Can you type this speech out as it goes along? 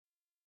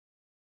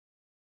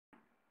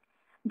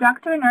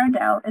Dr.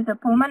 Nardell is a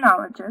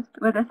pulmonologist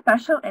with a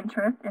special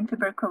interest in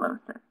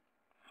tuberculosis.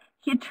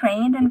 He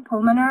trained in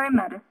pulmonary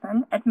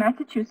medicine at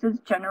Massachusetts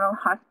General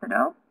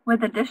Hospital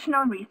with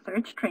additional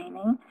research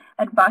training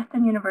at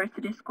Boston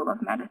University School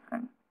of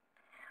Medicine.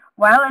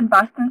 While at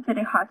Boston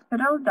City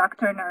Hospital,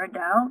 Dr.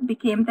 Nardell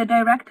became the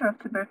Director of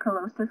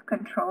Tuberculosis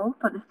Control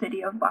for the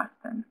City of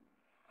Boston.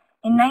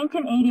 In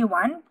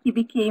 1981, he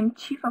became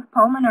Chief of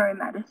Pulmonary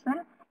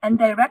Medicine and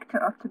Director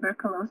of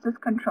Tuberculosis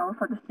Control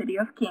for the City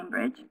of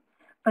Cambridge,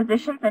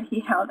 positions that he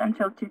held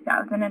until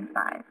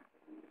 2005.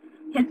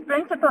 His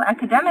principal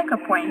academic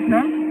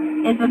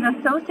appointment is as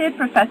Associate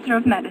Professor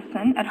of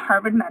Medicine at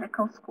Harvard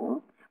Medical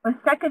School, with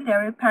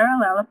secondary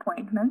parallel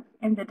appointments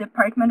in the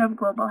Department of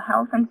Global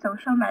Health and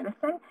Social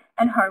Medicine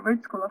and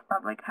Harvard School of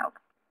Public Health.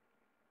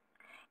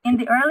 In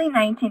the early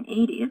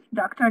 1980s,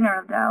 Dr.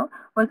 Nardell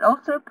was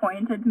also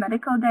appointed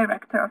Medical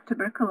Director of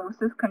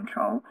Tuberculosis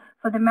Control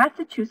for the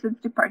Massachusetts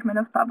Department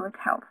of Public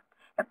Health,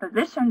 a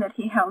position that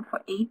he held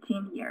for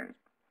 18 years.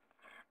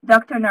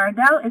 Dr.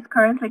 Nardell is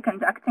currently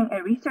conducting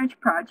a research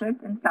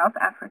project in South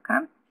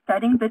Africa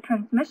studying the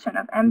transmission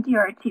of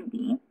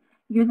MDR-TB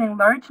using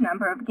large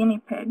number of guinea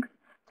pigs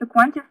to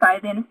quantify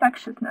the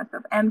infectiousness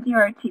of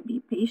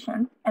MDR-TB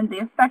patients and the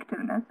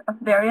effectiveness of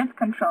various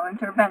control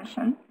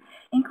interventions,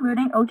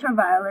 including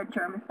ultraviolet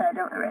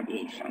germicidal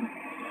irradiation.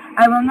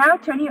 I will now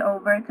turn you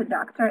over to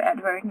Dr.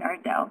 Edward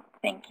Nardell.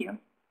 Thank you.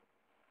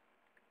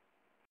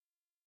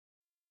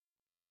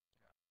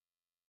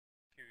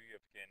 Thank you,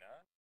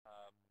 Yevgenia,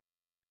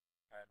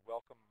 and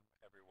welcome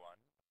everyone.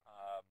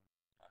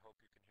 I hope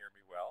you can hear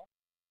me well,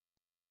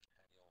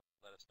 and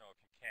you'll let us know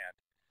if you can't.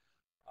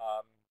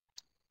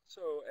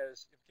 So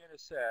as Yevgenia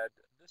said,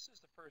 this is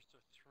the first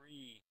of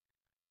three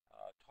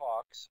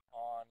talks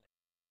on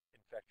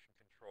infection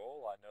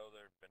control. I know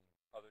there have been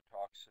other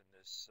talks in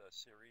this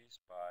series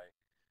by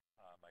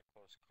my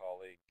close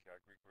colleague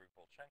Grigory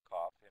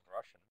Volchenkov in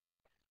Russian.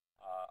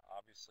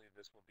 Obviously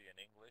this will be in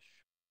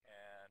English,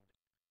 and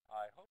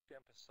I hope to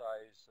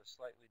emphasize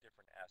slightly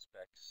different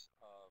aspects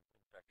of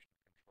infection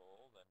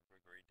control than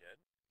Grigory did.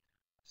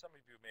 Some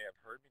of you may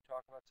have heard me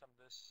talk about some of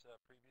this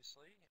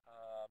previously.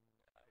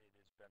 It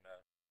has been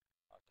a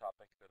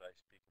topic that I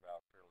speak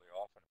about fairly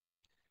often.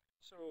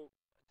 So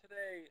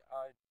today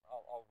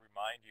I'll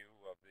remind you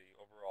of the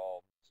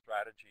overall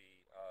strategy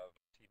of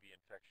TB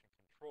infection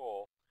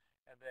control,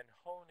 and then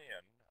hone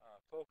in,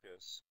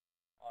 focus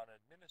on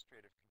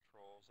administrative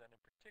controls, and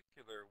in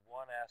particular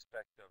one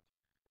aspect of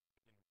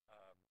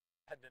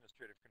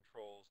administrative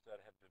controls that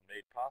have been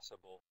made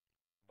possible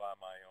by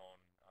my own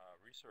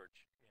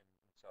research in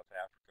South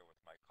Africa with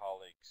my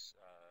colleagues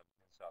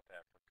in South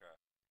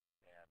Africa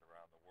and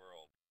around the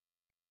world.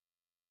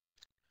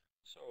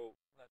 So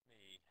let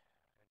me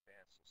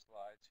advance the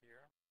slides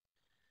here.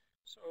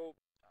 So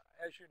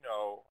as you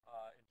know,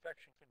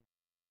 infection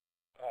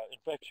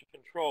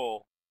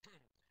control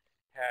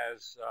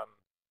has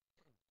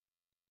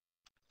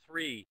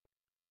three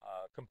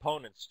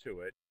components to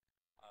it.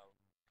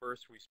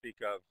 First, we speak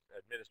of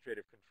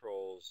administrative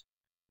controls,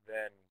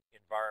 then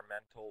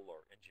environmental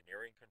or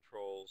engineering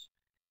controls,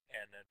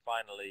 and then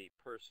finally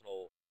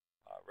personal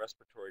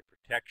respiratory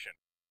protection.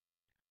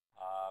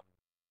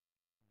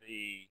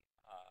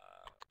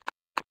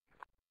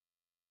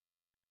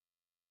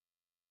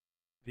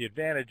 The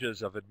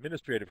advantages of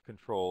administrative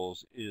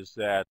controls is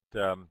that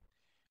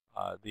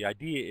the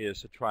idea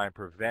is to try and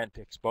prevent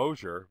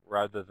exposure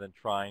rather than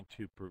trying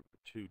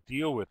to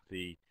deal with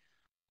the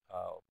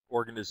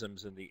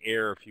organisms in the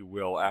air, if you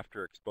will,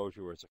 after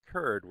exposure has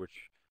occurred,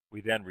 which we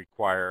then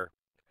require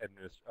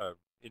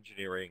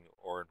engineering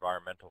or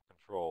environmental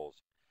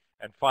controls.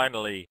 And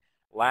finally,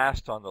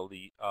 last on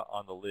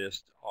the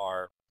list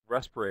are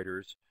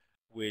respirators,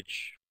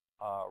 which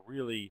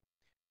really,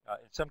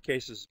 in some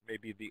cases, may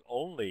be the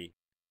only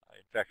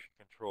infection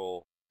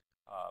control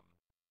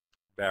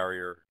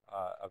barrier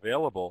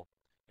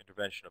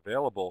intervention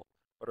available,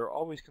 but are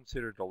always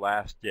considered the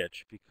last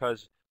ditch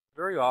because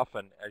very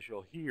often, as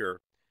you'll hear,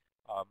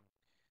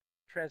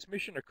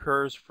 transmission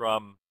occurs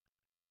from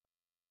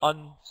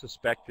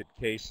unsuspected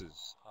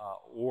cases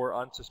or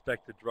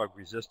unsuspected drug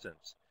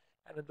resistance.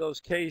 And in those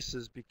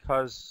cases,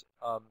 because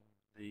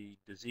the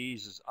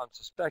disease is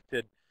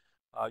unsuspected,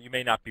 you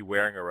may not be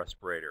wearing a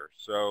respirator.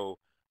 So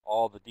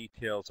all the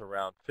details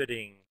around fit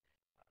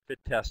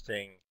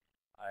testing,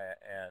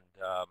 and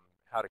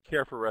how to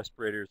care for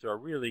respirators are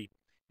really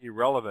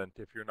irrelevant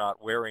if you're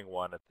not wearing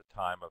one at the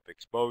time of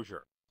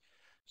exposure.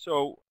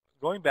 So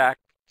going back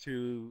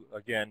to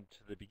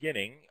the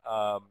beginning,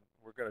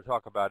 we're going to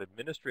talk about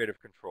administrative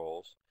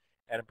controls,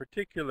 and in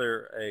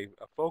particular a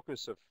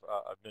focus of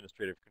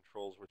administrative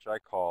controls, which I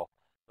call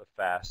the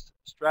FAST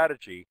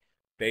strategy,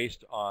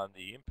 based on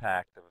the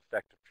impact of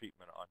effective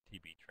treatment on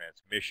TB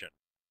transmission.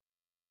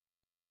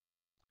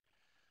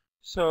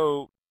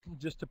 So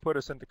just to put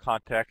us into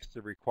context,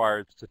 the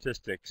required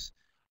statistics,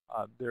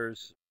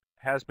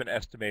 has been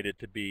estimated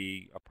to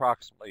be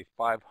approximately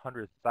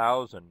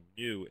 500,000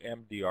 new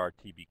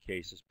MDR-TB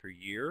cases per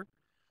year.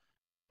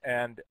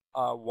 And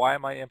why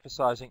am I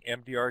emphasizing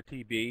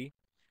MDR-TB?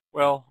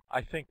 Well,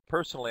 I think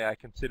personally I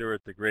consider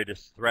it the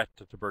greatest threat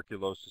to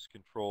tuberculosis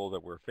control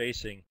that we're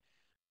facing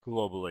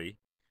globally.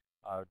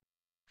 Uh,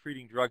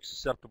 Treating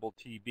drug-susceptible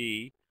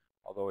TB,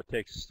 although it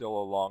takes still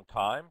a long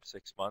time,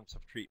 6 months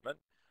of treatment,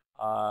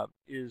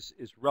 is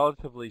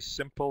relatively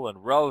simple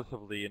and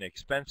relatively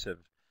inexpensive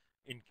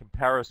in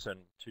comparison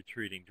to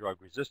treating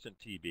drug-resistant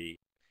TB.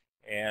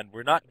 And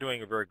we're not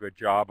doing a very good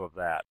job of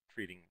that,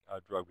 treating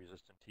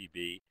drug-resistant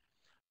TB.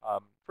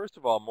 First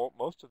of all,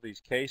 most of these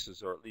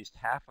cases, or at least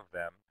half of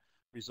them,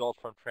 result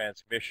from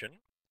transmission.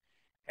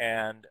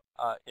 And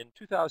in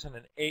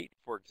 2008,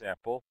 for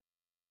example,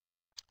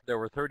 there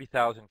were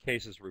 30,000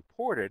 cases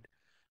reported,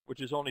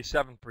 which is only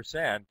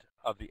 7%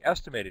 of the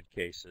estimated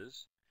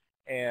cases,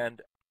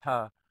 and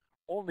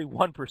only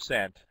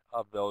 1%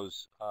 of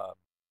those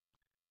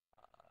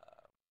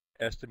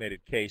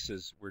estimated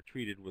cases were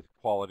treated with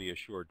quality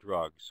assured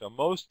drugs. So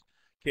most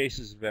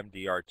cases of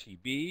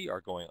MDR-TB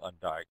are going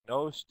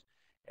undiagnosed,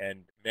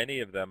 and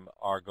many of them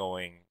are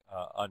going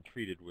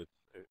untreated with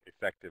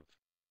effective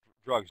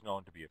drugs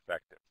known to be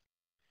effective.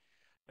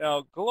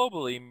 Now,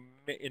 globally,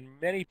 in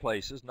many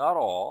places, not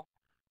all,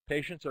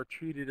 patients are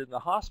treated in the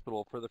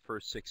hospital for the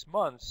first 6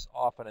 months,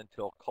 often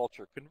until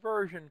culture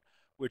conversion,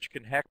 which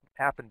can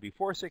happen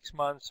before 6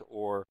 months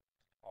or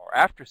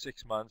after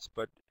 6 months,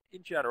 but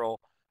in general,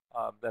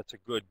 that's a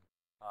good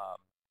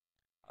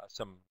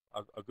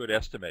a good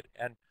estimate.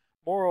 And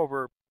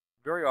moreover,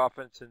 very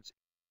often, since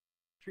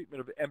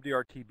treatment of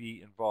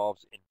MDR-TB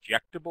involves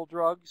injectable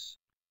drugs,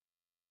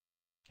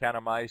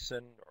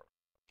 kanamycin or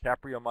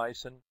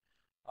capreomycin,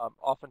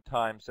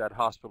 oftentimes that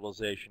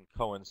hospitalization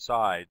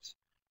coincides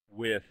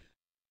with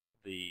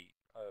the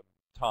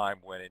time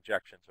when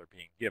injections are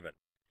being given.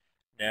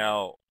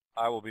 Now,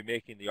 I will be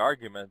making the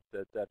argument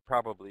that that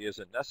probably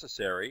isn't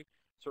necessary,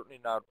 certainly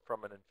not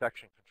from an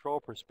infection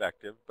control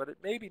perspective, but it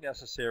may be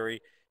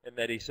necessary in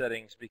many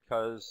settings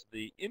because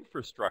the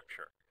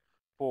infrastructure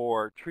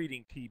for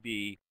treating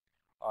TB,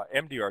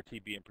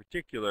 MDR-TB in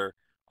particular,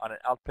 on an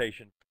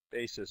outpatient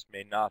basis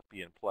may not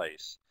be in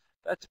place.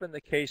 That's been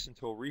the case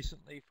until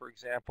recently, for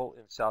example,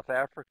 in South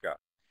Africa.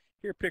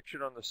 Here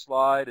pictured on the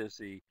slide is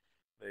the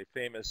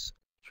famous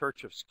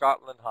Church of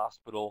Scotland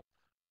Hospital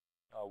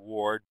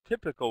ward,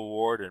 typical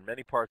ward in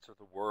many parts of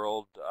the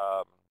world,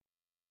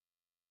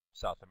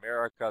 South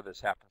America.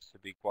 This happens to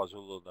be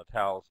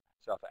KwaZulu-Natal,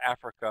 South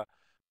Africa,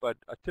 but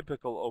a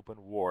typical open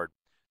ward.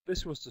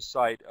 This was the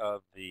site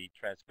of the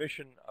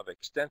transmission of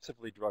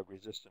extensively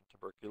drug-resistant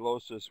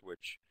tuberculosis,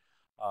 which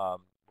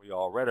we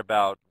all read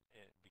about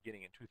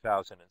beginning in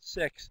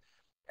 2006,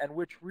 and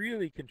which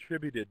really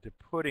contributed to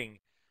putting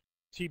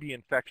TB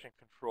infection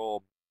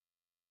control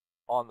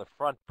on the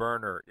front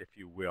burner, if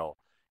you will.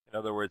 In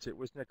other words, it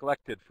was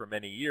neglected for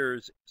many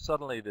years.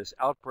 Suddenly, this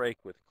outbreak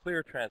with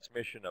clear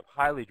transmission of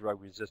highly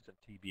drug-resistant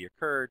TB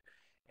occurred,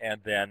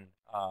 and then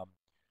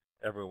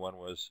everyone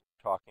was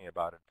talking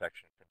about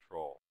infection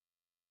control.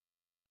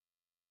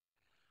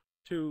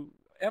 To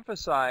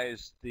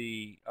emphasize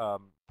the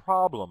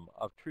problem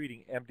of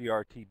treating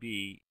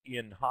MDR-TB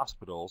in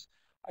hospitals,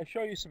 I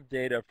show you some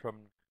data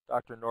from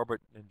Dr.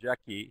 Norbert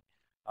Njeki.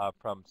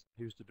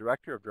 He was the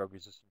director of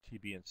drug-resistant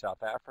TB in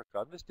South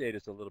Africa. And this data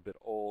is a little bit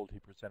old. He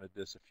presented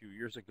this a few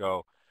years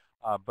ago,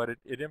 but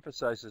it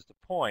emphasizes the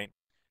point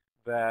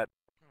that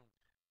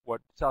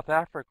what South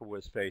Africa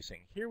was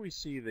facing. Here we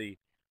see the,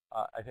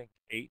 I think,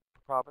 8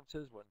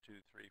 provinces, 1, 2,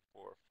 3,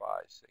 4, 5,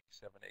 6,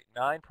 7, 8,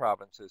 9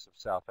 provinces of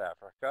South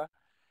Africa,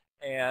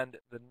 and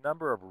the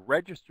number of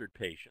registered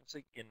patients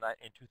in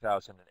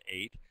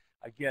 2008.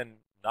 Again,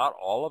 not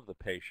all of the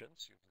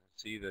patients. You can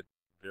see that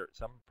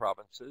some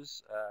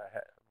provinces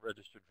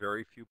registered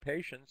very few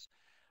patients.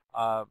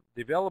 The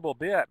available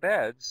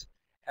beds,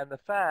 and the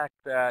fact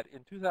that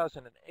in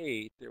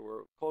 2008 there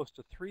were close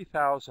to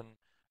 3,000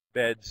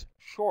 beds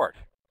short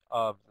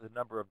of the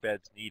number of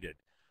beds needed.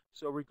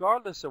 So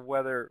regardless of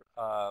whether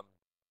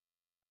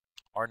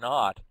or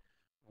not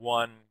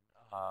one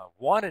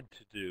wanted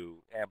to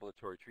do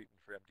ambulatory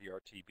treatment for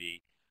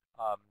MDR-TB,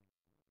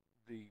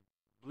 the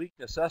bleak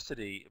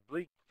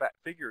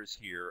figures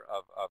here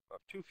of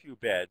too few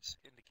beds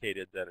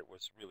indicated that it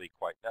was really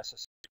quite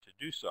necessary to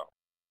do so.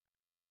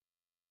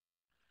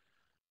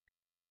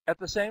 At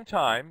the same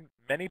time,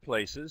 many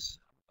places,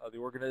 the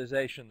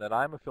organization that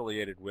I'm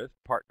affiliated with,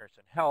 Partners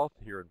in Health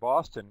here in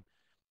Boston,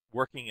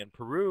 working in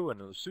Peru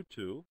and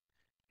Lesotho,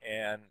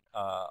 and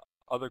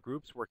other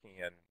groups working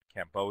in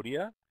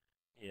Cambodia,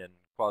 in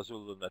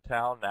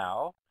KwaZulu-Natal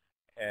now,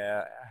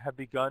 have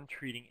begun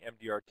treating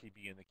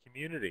MDR-TB in the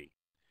community.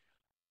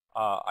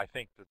 I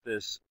think that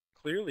this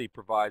clearly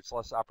provides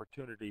less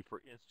opportunity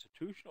for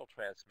institutional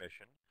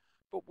transmission,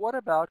 but what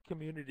about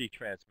community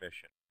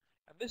transmission?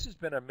 And this has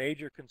been a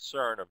major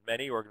concern of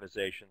many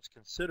organizations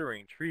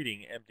considering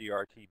treating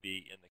MDR-TB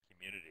in the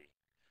community.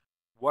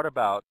 What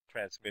about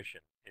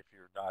transmission if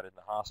you're not in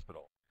the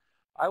hospital?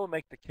 I will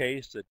make the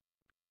case that,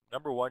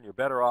 number one, you're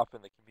better off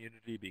in the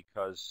community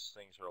because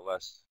things are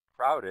less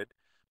crowded,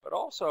 but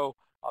also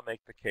I'll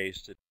make the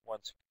case that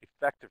once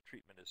effective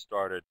treatment is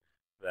started,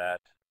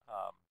 that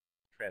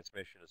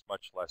transmission is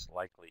much less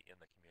likely in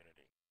the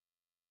community.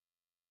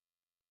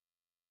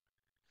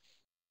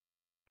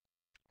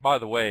 By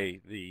the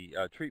way, the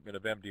treatment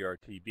of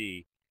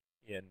MDR-TB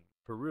in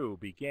Peru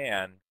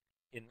began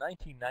in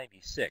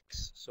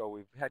 1996, so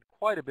we've had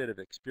quite a bit of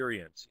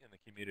experience in the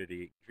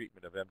community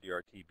treatment of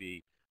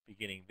MDR-TB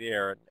beginning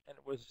there, and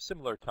it was a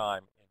similar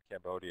time in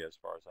Cambodia as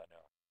far as I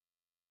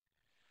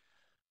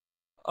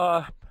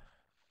know.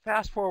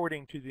 Fast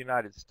forwarding to the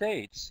United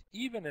States,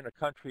 even in a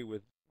country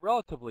with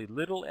relatively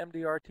little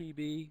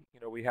MDR-TB,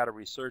 we had a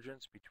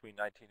resurgence between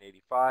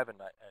 1985 and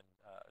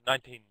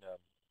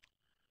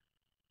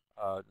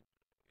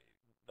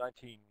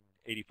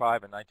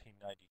 1985 and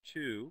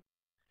 1992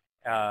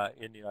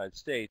 in the United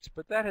States,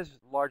 but that has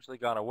largely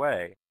gone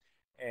away.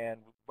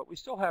 But we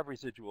still have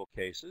residual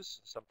cases,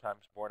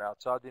 sometimes born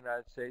outside the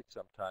United States,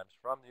 sometimes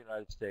from the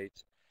United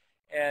States.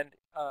 And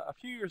a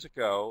few years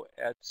ago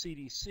at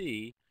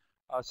CDC,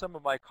 some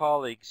of my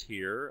colleagues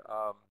here,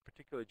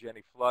 particularly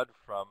Jenny Flood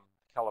from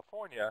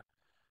California,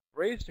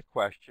 raised a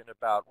question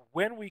about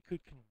when we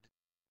could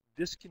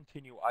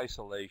discontinue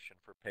isolation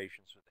for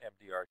patients with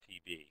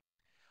MDR-TB.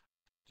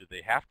 Do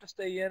they have to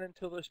stay in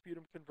until their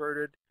sputum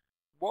converted?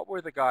 What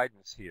were the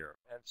guidance here?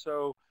 And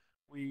so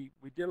we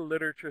did a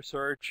literature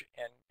search,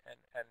 and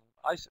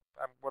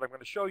what I'm going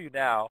to show you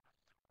now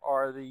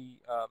are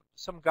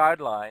some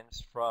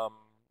guidelines from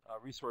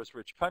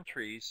resource-rich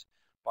countries,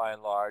 by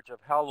and large, of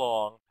how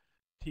long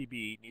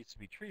TB needs to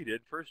be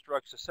treated. First,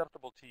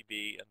 drug-susceptible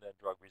TB, and then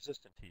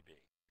drug-resistant TB.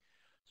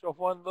 So if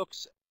one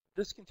looks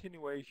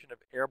discontinuation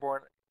of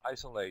airborne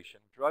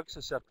isolation,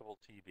 drug-susceptible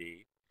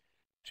TB,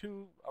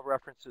 two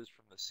references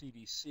from the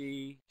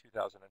CDC,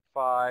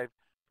 2005,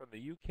 from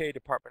the UK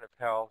Department of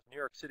Health, New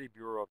York City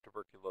Bureau of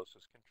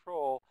Tuberculosis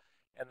Control,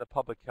 and the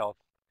Public Health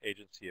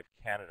Agency of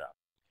Canada.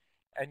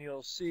 And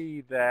you'll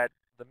see that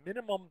the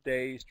minimum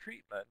days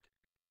treatment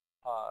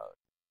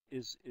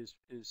is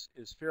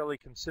fairly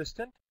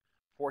consistent,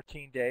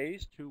 14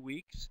 days, 2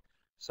 weeks.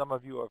 Some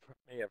of you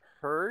may have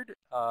heard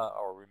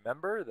or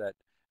remember that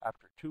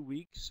after 2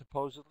 weeks,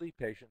 supposedly,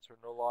 patients are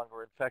no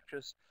longer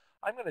infectious.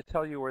 I'm going to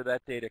tell you where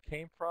that data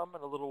came from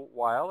in a little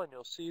while, and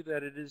you'll see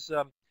that it is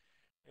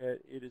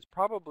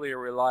probably a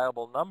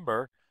reliable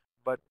number,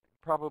 but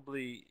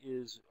probably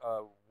is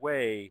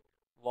way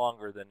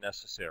longer than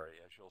necessary,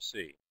 as you'll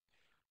see.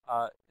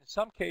 In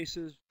some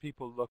cases,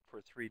 people look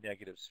for 3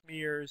 negative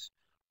smears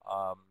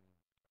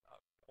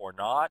or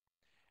not.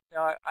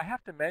 Now, I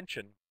have to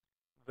mention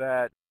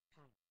that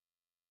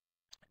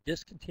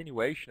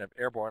discontinuation of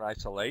airborne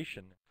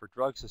isolation for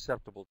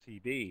drug-susceptible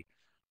TB,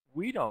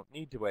 we don't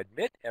need to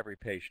admit every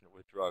patient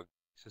with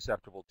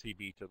drug-susceptible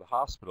TB to the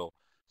hospital.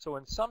 So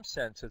in some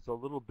sense, it's a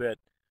little bit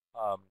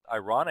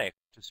ironic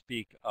to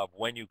speak of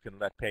when you can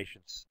let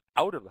patients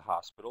out of the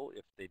hospital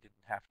if they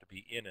didn't have to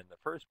be in the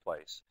first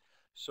place.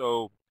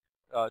 So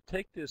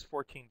take this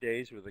 14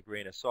 days with a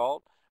grain of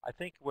salt. I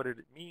think what it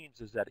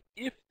means is that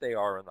if they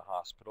are in the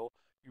hospital,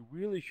 you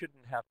really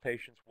shouldn't have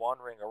patients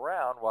wandering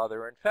around while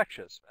they're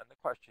infectious. And the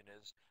question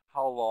is,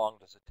 how long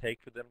does it take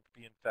for them to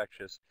be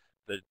infectious?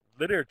 The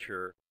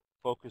literature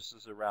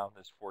focuses around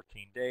this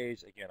 14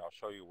 days. Again, I'll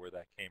show you where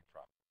that came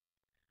from.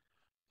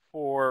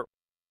 For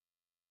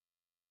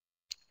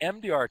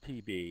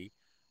MDR-TB,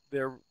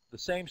 the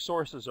same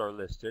sources are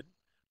listed,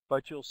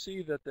 but you'll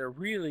see that there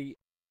really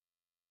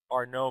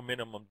are no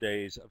minimum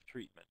days of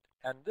treatment.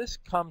 And this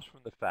comes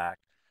from the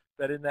fact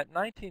that in that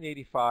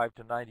 1985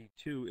 to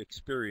 92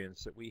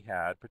 experience that we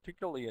had,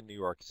 particularly in New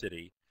York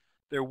City,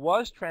 there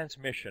was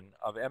transmission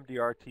of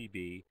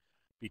MDR-TB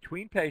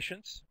between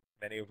patients,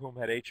 many of whom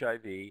had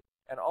HIV,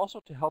 and also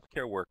to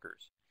healthcare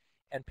workers.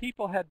 And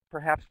people had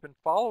perhaps been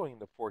following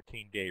the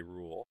 14-day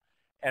rule,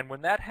 and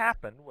when that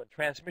happened, when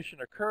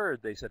transmission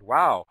occurred, they said,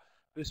 wow,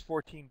 this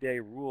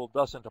 14-day rule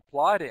doesn't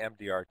apply to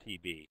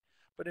MDR-TB.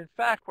 But in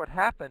fact, what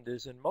happened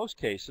is in most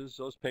cases,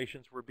 those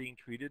patients were being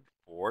treated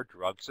for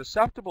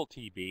drug-susceptible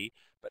TB,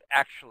 but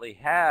actually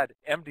had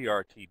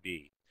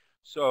MDR-TB.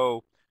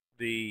 So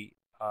in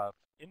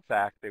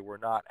fact, they were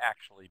not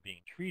actually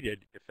being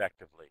treated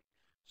effectively.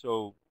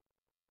 So,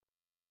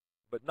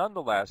 but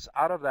nonetheless,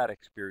 out of that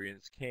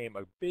experience came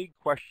a big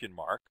question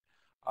mark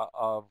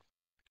of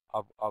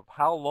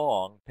how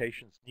long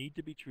patients need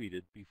to be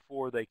treated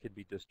before they can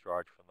be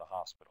discharged from the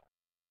hospital,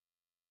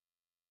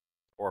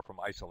 or from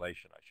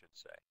isolation, I should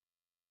say.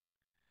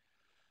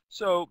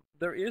 So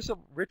there is a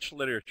rich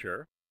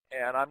literature,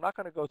 and I'm not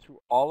going to go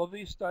through all of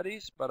these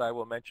studies, but I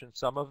will mention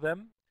some of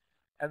them.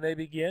 And they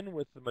begin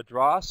with the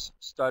Madras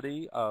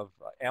study of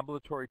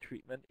ambulatory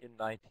treatment in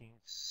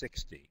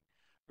 1960.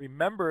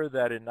 Remember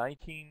that in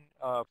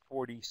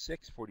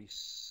 1946,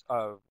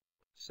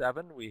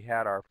 47, we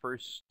had our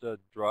first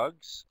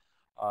drugs,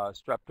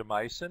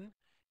 streptomycin,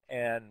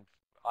 and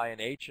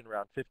INH in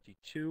around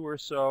 52 or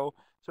so,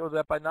 so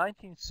that by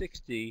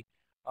 1960,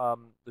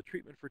 the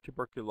treatment for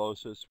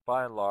tuberculosis,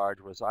 by and large,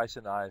 was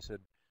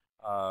isoniazid,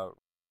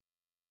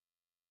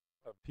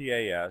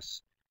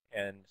 PAS,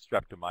 and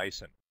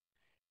streptomycin.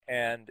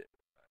 And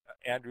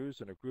Andrews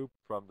and a group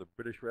from the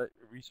British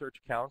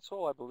Research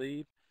Council, I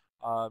believe,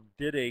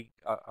 did a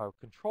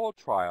control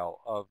trial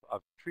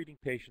of treating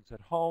patients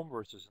at home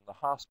versus in the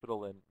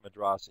hospital in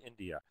Madras,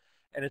 India.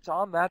 And it's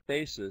on that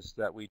basis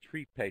that we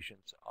treat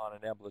patients on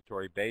an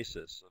ambulatory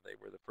basis. So they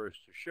were the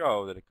first to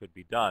show that it could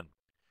be done.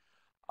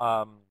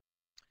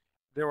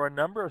 There were a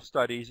number of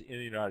studies in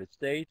the United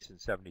States in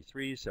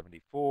 73,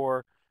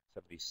 74,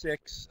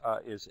 76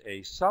 is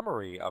a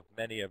summary of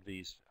many of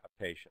these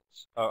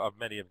patients, of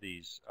many of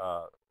these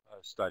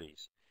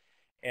studies.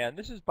 And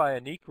this is by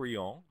Annick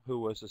Rion, who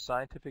was a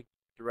scientific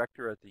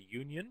director at the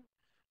Union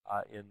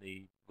in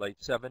the late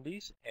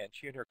 70s, and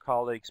she and her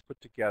colleagues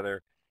put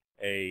together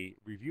a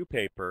review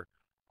paper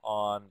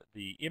on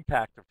the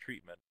impact of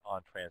treatment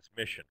on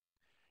transmission.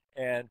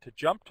 And to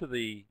jump to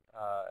the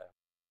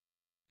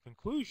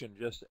conclusion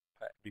just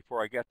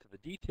before I get to the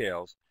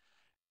details,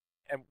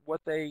 and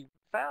what they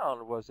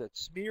found was that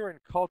smear and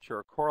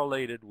culture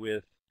correlated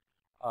with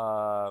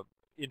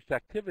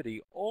infectivity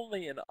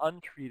only in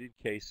untreated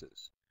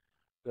cases,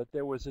 that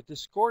there was a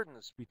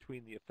discordance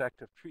between the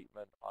effect of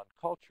treatment on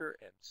culture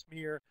and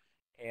smear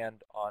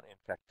and on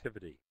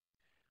infectivity.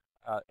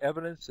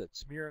 Evidence that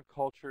smear and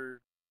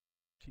culture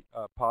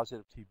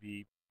positive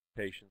TB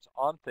patients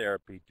on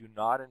therapy do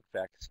not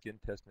infect skin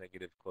test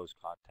negative close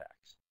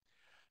contacts.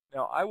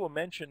 Now, I will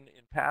mention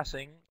in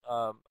passing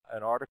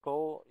an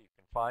article, you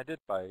can find it,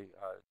 by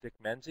Dick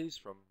Menzies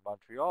from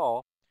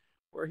Montreal,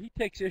 where he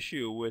takes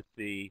issue with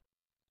these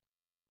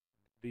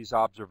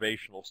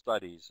observational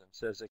studies and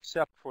says,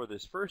 except for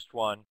this first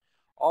one,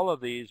 all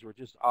of these were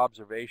just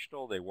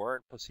observational. They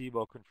weren't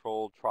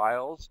placebo-controlled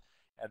trials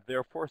and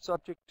therefore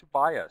subject to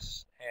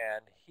bias.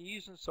 And he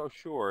isn't so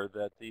sure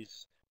that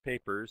these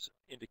papers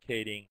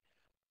indicating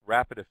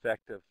rapid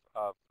effect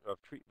of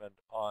treatment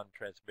on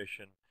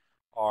transmission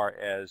are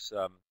as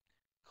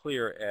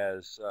clear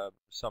as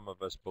some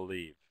of us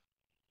believe.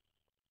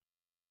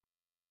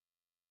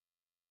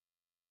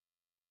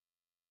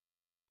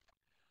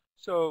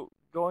 So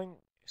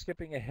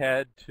skipping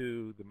ahead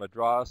to the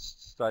Madras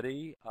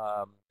study,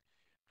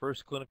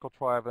 first clinical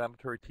trial of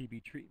ambulatory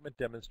TB treatment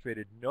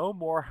demonstrated no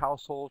more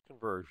household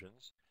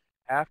conversions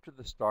after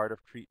the start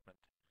of treatment.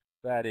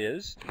 That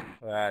is,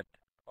 that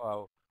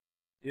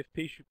if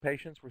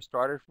patients were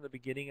started from the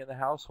beginning in the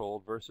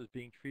household versus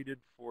being treated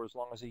for as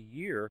long as a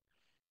year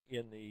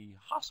in the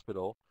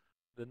hospital,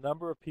 the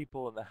number of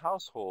people in the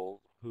household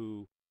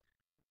who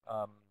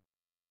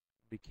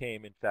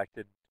became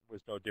infected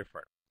was no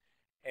different.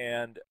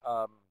 And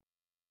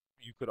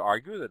you could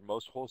argue that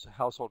most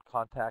household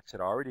contacts had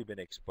already been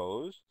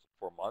exposed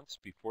for months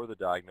before the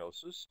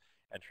diagnosis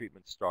and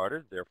treatment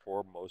started.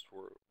 Therefore,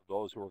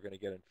 those who were going to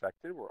get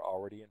infected were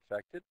already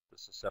infected. The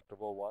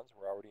susceptible ones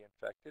were already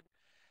infected.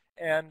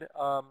 And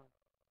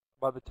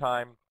by the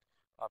time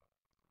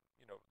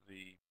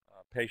the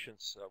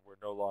patients were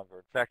no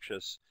longer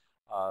infectious,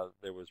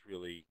 there was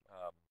really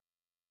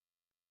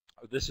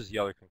this is the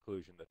other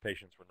conclusion, that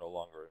patients were no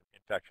longer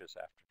infectious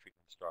after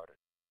treatment started.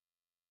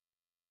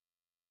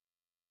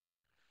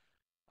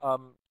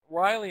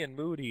 Riley and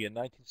Moody in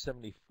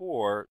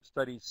 1974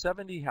 studied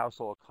 70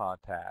 household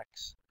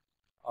contacts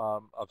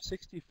of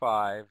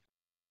 65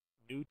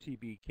 new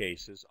TB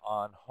cases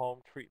on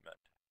home treatment.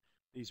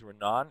 These were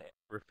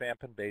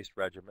non-rifampin-based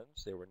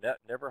regimens. They were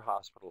never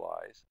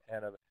hospitalized,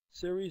 and a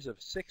series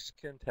of 6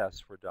 skin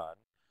tests were done,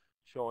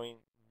 showing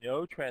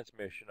no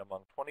transmission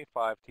among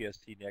 25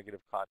 TST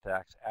negative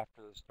contacts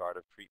after the start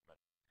of treatment.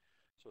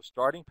 So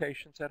starting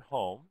patients at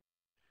home,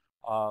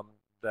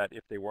 that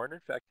if they weren't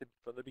infected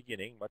from the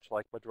beginning, much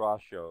like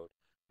Madras showed,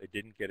 they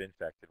didn't get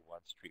infected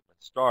once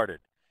treatment started.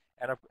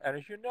 And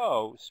as you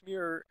know,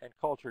 smear and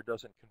culture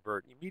doesn't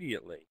convert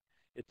immediately.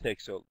 It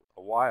takes a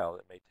while.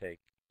 It may take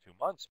 2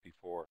 months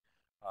before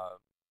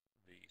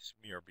the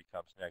smear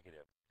becomes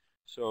negative.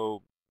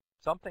 So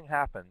something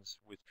happens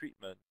with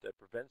treatment that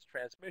prevents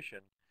transmission,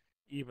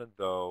 even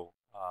though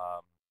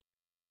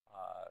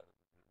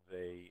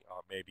they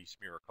may be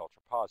smear or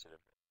culture positive,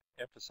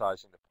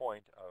 emphasizing the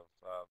point of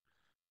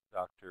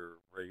Dr.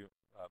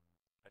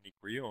 Annick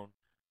Rion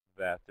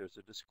that there's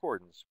a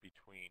discordance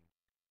between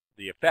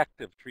the effect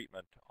of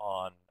treatment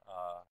on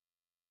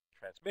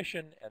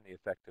transmission and the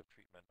effect of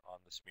treatment on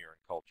the smear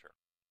and culture.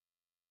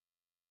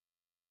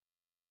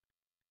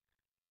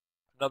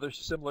 Another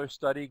similar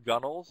study,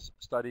 Gunnels,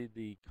 studied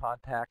the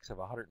contacts of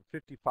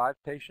 155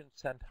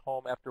 patients sent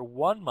home after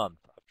 1 month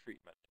of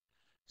treatment.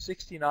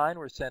 69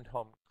 were sent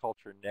home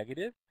culture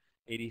negative,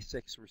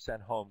 86 were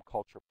sent home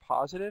culture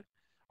positive,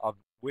 of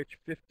which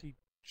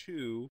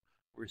 52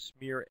 were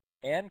smear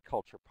and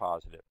culture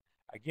positive.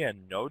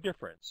 Again, no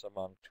difference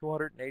among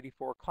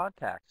 284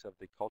 contacts of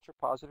the culture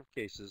positive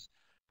cases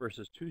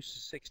versus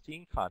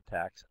 216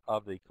 contacts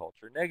of the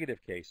culture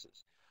negative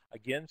cases.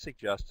 Again,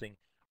 suggesting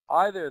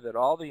either that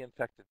all the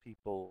infected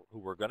people who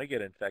were going to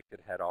get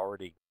infected had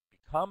already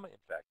become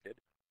infected,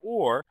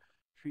 or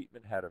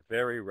treatment had a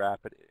very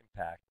rapid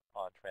impact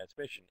on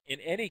transmission. In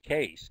any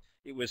case,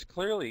 it was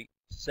clearly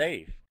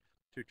safe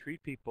to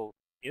treat people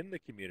in the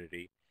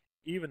community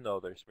even though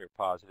they're smear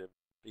positive,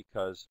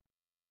 because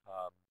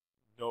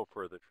no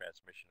further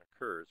transmission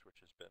occurs, which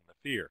has been the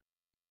fear.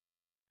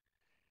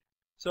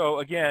 So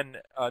again,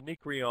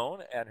 Annick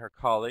Rion and her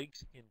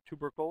colleagues in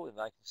tubercle in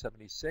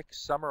 1976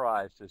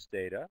 summarized this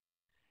data,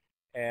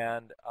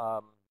 And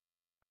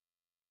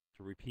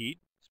to repeat,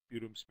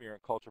 sputum smear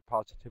and culture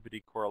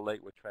positivity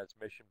correlate with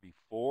transmission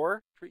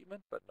before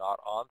treatment, but not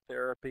on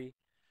therapy.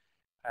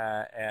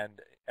 And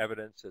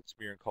evidence that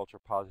smear and culture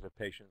positive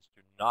patients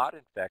do not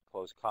infect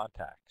close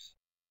contacts.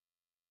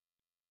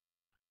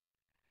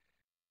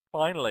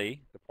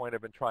 Finally, the point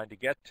I've been trying to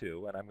get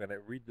to, and I'm going to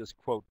read this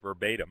quote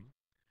verbatim,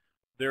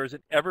 there is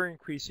an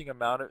ever-increasing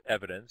amount of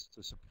evidence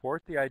to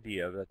support the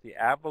idea that the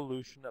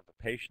evolution of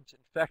a patient's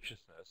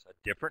infectiousness, a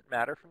different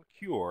matter from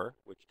cure,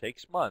 which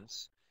takes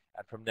months,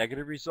 and from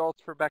negative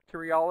results for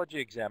bacteriology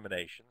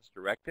examinations,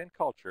 direct and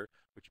culture,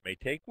 which may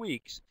take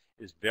weeks,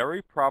 is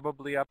very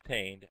probably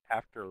obtained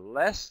after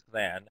less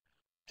than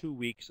 2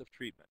 weeks of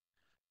treatment.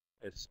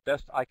 As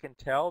best I can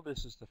tell,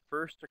 this is the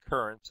first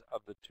occurrence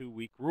of the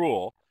 2-week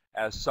rule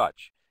as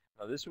such.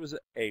 Now, this was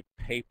a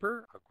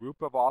paper, a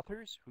group of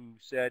authors who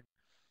said,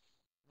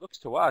 looks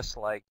to us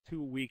like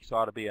 2 weeks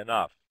ought to be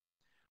enough.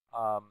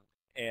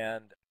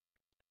 And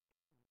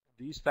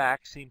these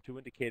facts seem to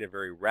indicate a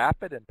very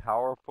rapid and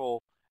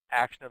powerful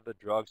action of the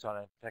drugs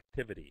on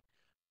infectivity.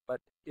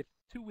 But if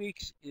 2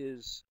 weeks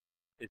is,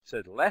 it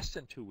said less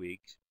than 2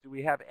 weeks, do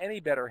we have any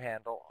better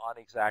handle on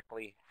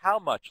exactly how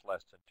much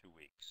less than 2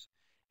 weeks?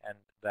 And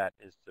that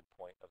is the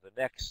point of the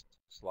next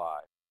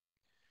slide.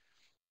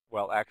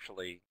 Well,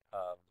 actually,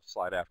 the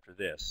slide after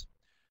this.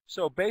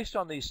 So based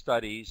on these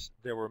studies,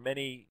 there were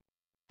many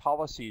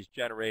policies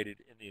generated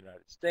in the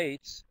United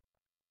States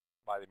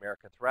by the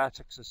American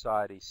Thoracic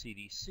Society,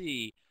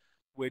 CDC,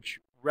 which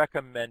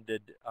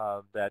recommended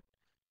that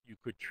you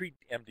could treat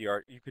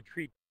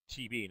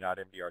TB, not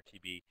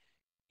MDR-TB,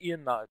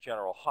 in the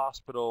general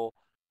hospital.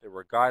 There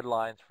were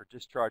guidelines for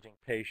discharging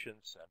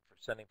patients and for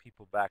sending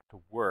people back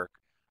to work,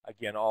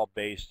 again, all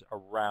based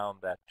around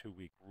that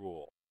 2-week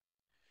rule.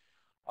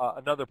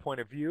 Another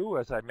point of view,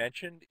 as I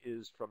mentioned,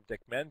 is from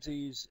Dick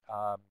Menzies.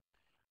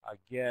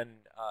 Again,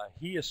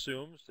 he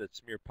assumes that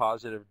smear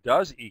positive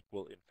does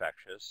equal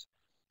infectious,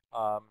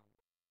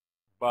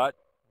 but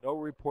no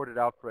reported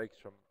outbreaks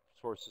from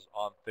sources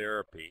on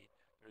therapy.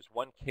 There's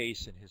one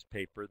case in his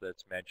paper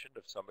that's mentioned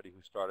of somebody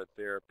who started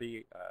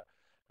therapy,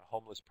 a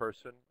homeless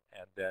person,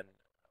 and then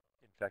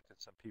infected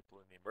some people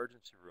in the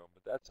emergency room,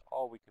 but that's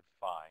all we could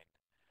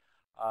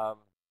find.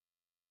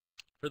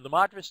 For the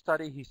Madras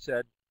study, he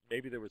said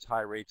maybe there was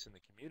high rates in the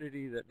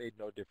community that made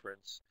no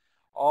difference.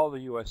 All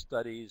the U.S.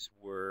 studies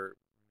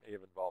may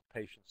have involved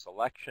patient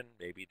selection.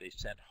 Maybe they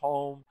sent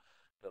home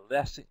the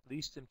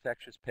least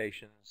infectious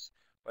patients.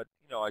 But,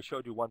 I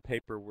showed you one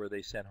paper where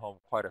they sent home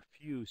quite a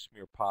few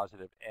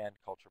smear-positive and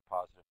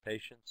culture-positive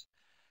patients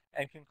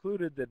and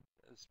concluded that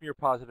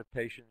smear-positive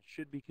patients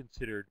should be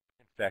considered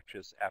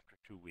infectious after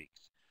 2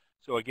 weeks.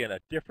 So again, a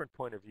different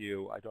point of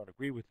view. I don't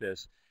agree with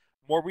this.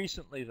 More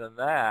recently than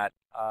that,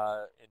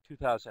 in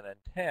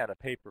 2010, a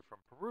paper from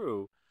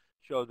Peru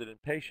showed that in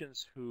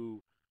patients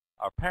who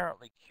are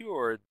apparently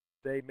cured,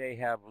 they may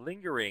have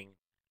lingering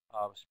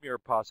smear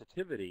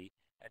positivity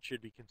and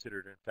should be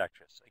considered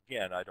infectious.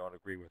 Again, I don't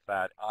agree with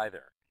that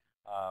either,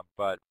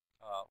 but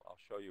I'll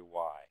show you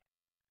why.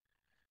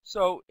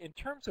 So in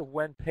terms of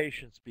when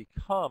patients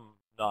become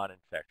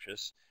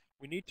non-infectious,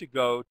 we need to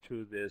go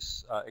to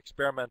this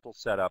experimental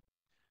setup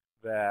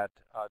that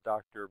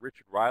Dr.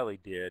 Richard Riley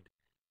did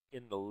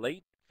in the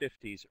late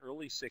 50s,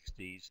 early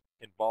 60s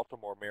in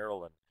Baltimore,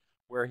 Maryland,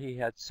 where he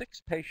had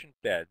 6 patient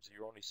beds.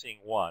 You're only seeing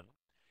one.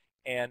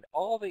 And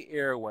all the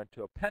air went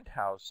to a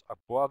penthouse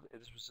above.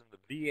 This was in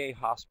the VA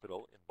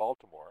hospital in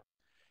Baltimore.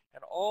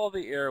 And all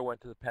the air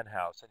went to the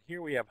penthouse. And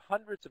here we have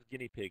hundreds of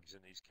guinea pigs in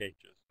these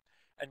cages.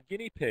 And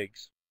guinea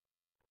pigs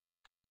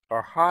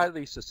are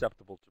highly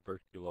susceptible to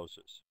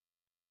tuberculosis.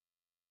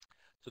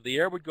 So the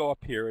air would go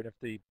up here, and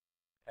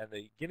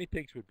the guinea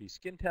pigs would be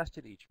skin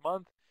tested each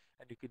month,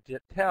 and you could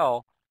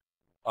tell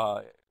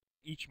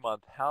each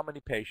month how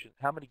many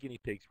guinea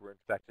pigs were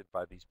infected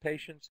by these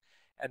patients,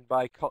 and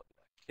by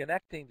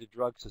connecting the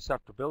drug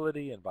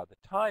susceptibility and by the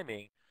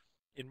timing,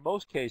 in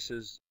most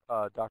cases,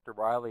 Dr.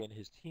 Riley and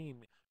his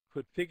team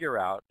could figure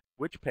out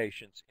which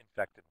patients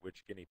infected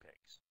which guinea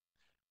pigs.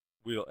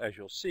 As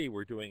you'll see,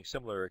 we're doing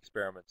similar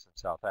experiments in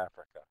South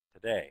Africa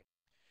today.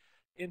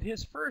 In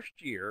his first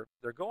year,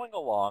 they're going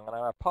along, and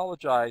I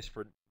apologize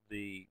for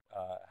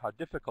how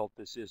difficult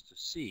this is to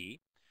see,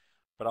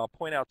 but I'll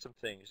point out some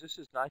things. This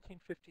is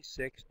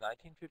 1956,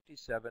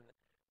 1957,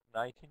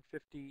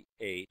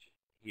 1958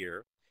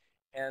 here,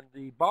 and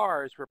the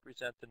bars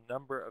represent the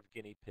number of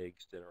guinea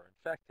pigs that are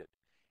infected.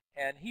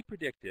 And he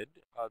predicted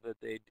that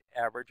they'd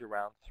average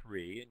around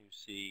 3, and you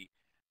see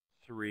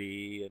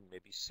 3 and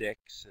maybe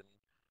 6 and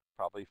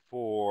probably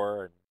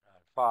 4 and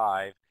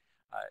 5.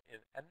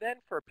 And then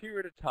for a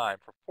period of time,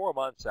 for 4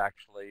 months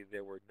actually,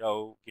 there were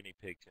no guinea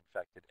pigs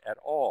infected at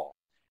all.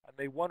 And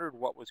they wondered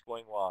what was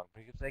going wrong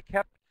because they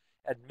kept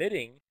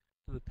admitting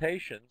to the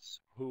patients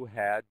who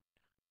had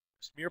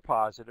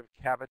smear-positive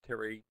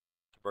cavitary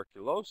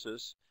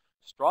tuberculosis,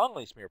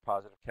 strongly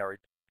smear-positive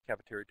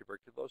cavitary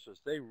tuberculosis.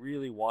 They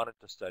really wanted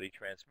to study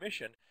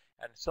transmission,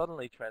 and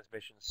suddenly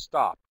transmission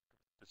stopped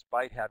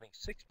despite having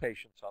 6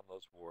 patients on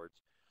those wards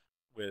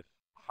with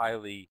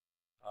highly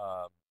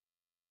um,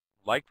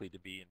 likely to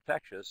be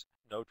infectious,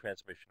 no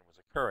transmission was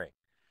occurring.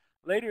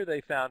 Later,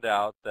 they found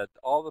out that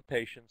all the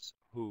patients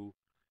who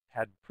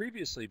had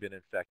previously been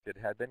infected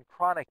had been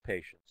chronic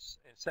patients,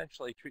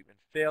 essentially treatment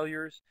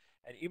failures,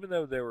 and even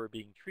though they were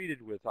being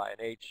treated with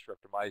INH,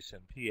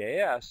 streptomycin,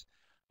 PAS,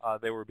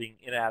 they were being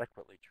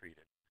inadequately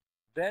treated.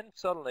 Then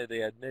suddenly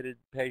they admitted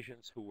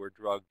patients who were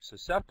drug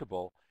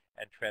susceptible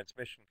and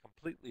transmission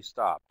completely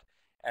stopped.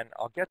 And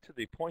I'll get to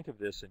the point of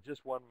this in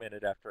just 1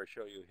 minute after I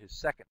show you his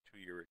second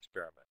 2-year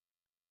experiment.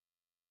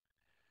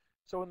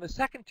 So in the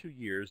second 2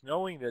 years,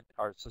 knowing that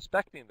or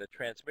suspecting that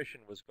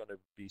transmission was going to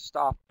be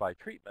stopped by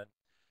treatment,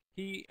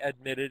 he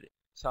admitted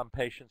some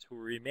patients who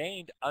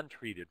remained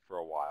untreated for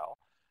a while,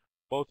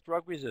 both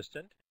drug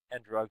resistant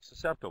and drug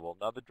susceptible.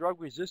 Now the drug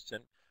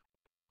resistant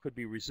could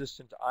be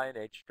resistant to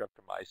INH,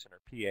 streptomycin,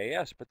 or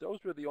PAS, but those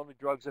were the only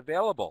drugs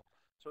available.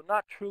 So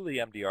not truly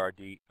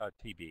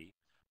MDR-TB,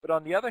 but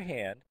on the other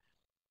hand,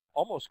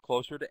 almost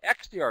closer to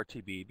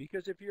XDR-TB,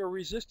 because if you're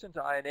resistant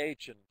to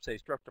INH and, say,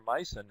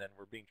 streptomycin and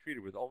were being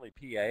treated with only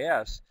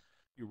PAS,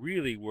 you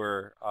really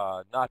were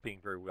not being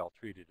very well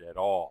treated at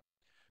all.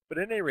 But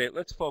at any rate,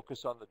 let's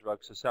focus on the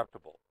drug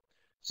susceptible.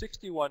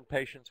 61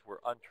 patients were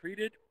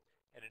untreated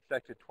and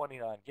infected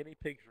 29 guinea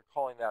pigs. We're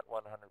calling that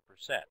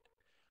 100%.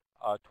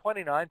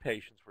 29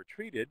 patients were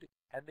treated,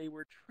 and they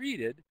were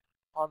treated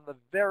on the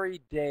very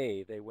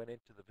day they went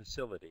into the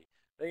facility.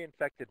 They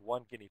infected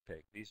 1 guinea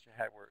pig. These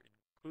were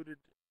included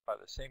by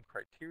the same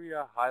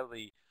criteria,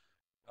 highly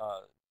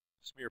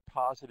smear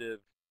positive,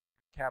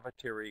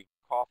 cavitary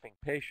coughing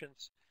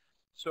patients.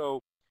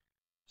 So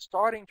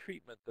starting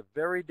treatment the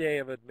very day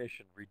of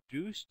admission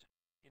reduced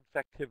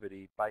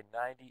infectivity by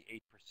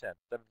 98%.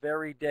 The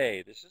very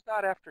day. This is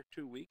not after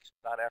 2 weeks,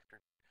 not after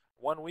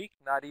 1 week,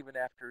 not even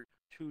after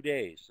 2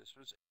 days. This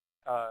was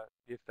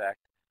the effect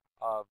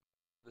of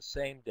the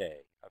same day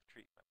of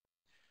treatment.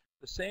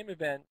 The same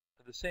event,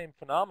 the same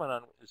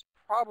phenomenon is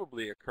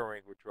probably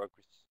occurring with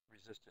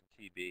drug-resistant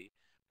TB,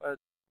 but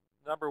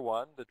number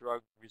one, the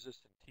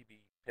drug-resistant TB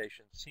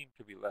patients seem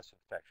to be less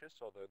infectious,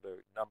 so the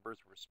numbers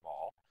were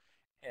small,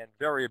 and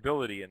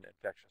variability in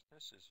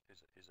infectiousness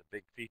is a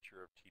big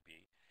feature of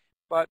TB,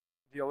 but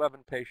the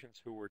 11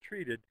 patients who were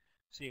treated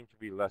seem to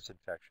be less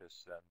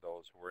infectious than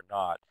those who were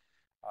not.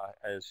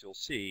 As you'll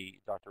see,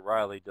 Dr.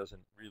 Riley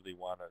doesn't really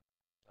want to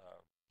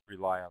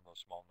rely on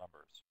those small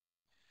numbers.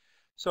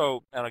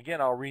 So, and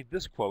again, I'll read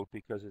this quote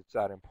because it's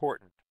that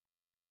important.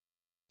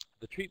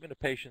 The treatment of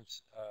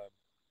patients,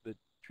 the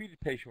treated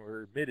patient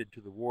were admitted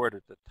to the ward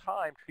at the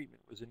time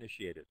treatment was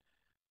initiated,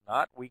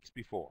 not weeks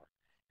before,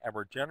 and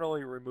were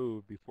generally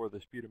removed before the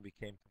sputum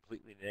became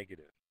completely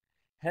negative.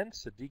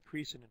 Hence, a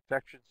decrease in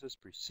infectiousness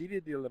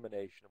preceded the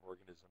elimination of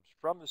organisms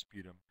from the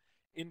sputum,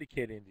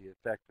 indicating the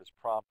effect was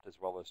prompt as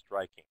well as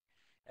striking.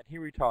 And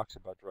here he talks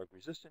about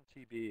drug-resistant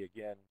TB,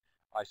 again,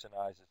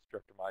 isoniazid,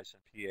 streptomycin,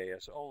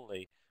 PAS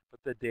only, but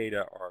the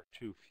data are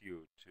too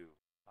few to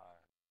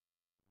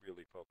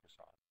really focus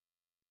on.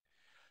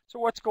 So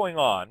what's going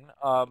on?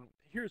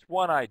 Here's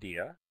one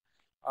idea.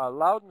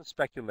 Loudon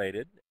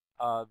speculated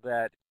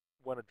that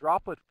when a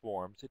droplet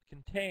forms, it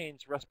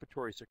contains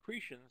respiratory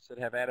secretions that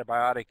have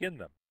antibiotic in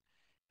them.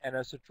 And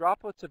as the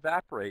droplets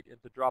evaporate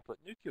into the droplet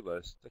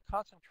nucleus, the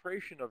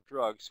concentration of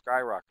drug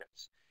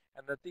skyrockets,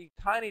 and that the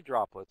tiny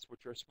droplets,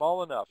 which are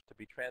small enough to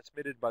be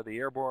transmitted by the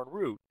airborne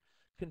route,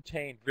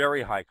 contain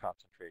very high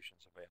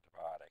concentrations of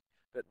antibiotic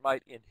that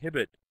might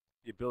inhibit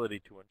the ability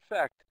to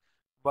infect.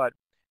 But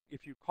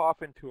if you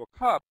cough into a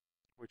cup,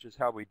 which is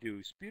how we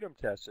do sputum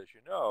tests, as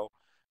you know,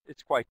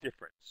 it's quite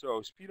different.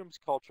 So sputum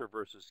culture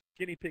versus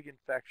guinea pig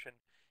infection.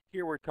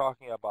 Here we're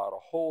talking about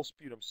a whole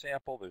sputum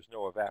sample. There's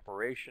no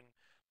evaporation.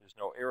 There's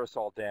no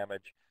aerosol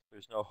damage.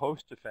 There's no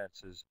host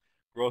defenses.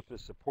 Growth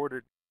support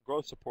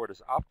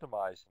is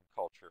optimized in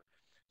culture.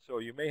 So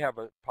you may have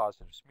a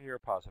positive smear,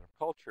 positive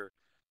culture,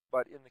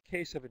 but in the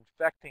case of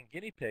infecting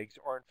guinea pigs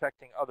or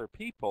infecting other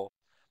people,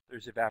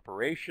 there's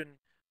evaporation,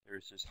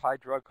 there's this high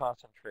drug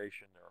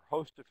concentration, there are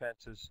host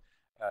defenses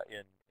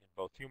in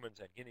both humans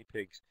and guinea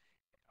pigs,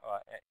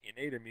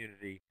 innate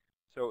immunity.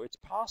 So it's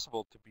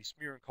possible to be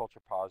smear and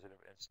culture positive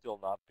and still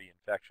not be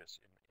infectious,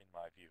 in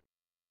my view.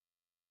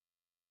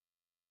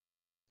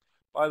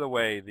 By the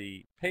way,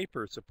 the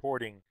paper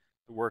supporting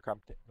the work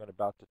I'm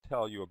about to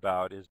tell you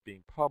about is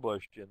being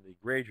published in the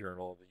Gray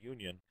Journal of the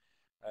Union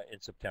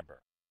in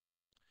September.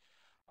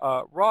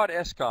 Rod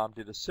Escom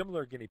did a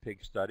similar guinea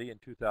pig study in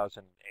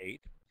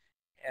 2008,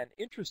 and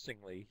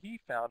interestingly, he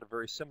found a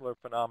very similar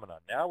phenomenon.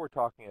 Now we're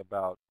talking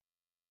about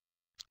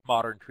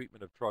modern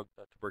treatment of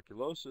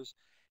tuberculosis,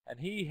 and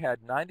he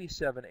had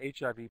 97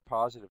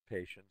 HIV-positive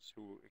patients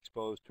who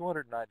exposed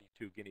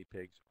 292 guinea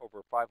pigs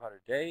over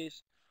 500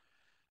 days.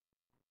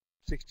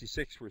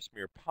 66 were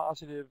smear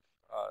positive,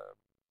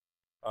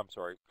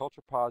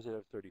 culture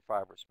positive,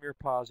 35 were smear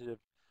positive.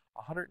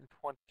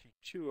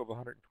 122 of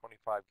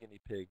 125 guinea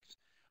pigs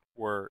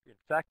were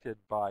infected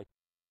by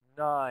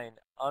 9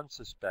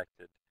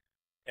 unsuspected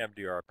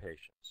MDR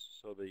patients.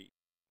 So the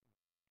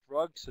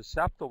drug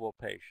susceptible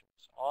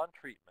patients on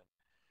treatment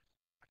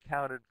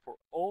accounted for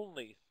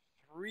only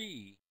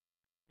 3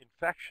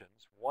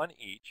 infections, 1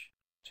 each.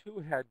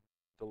 2 had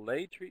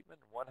delayed treatment,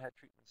 and 1 had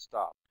treatment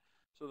stopped.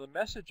 So the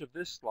message of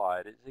this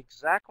slide is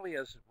exactly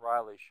as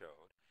Riley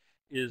showed,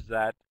 is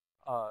that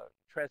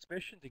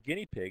transmission to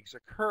guinea pigs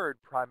occurred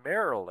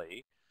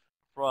primarily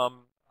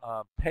from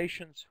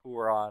patients who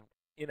are on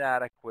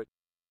inadequate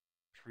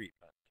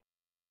treatment.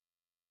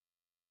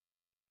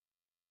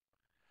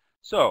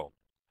 So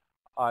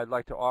I'd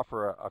like to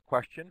offer a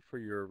question for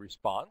your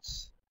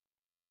response.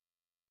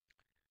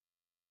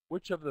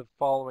 Which of the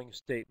following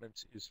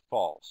statements is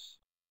false?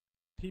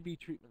 TB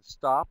treatment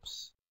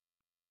stops,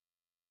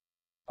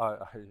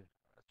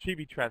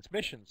 TB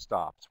transmission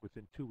stops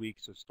within 2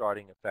 weeks of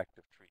starting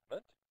effective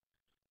treatment.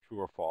 True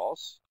or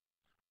false?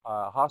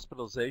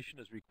 Hospitalization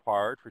is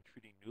required for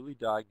treating newly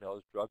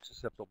diagnosed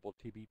drug-susceptible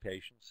TB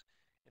patients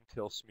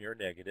until smear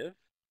negative.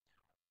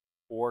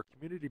 Or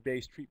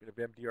community-based treatment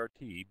of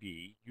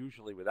MDR-TB,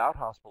 usually without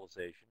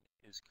hospitalization,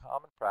 is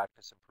common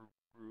practice in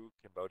Peru,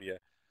 Cambodia,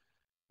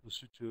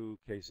 Lesotho,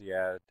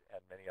 KZN,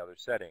 and many other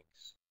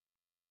settings.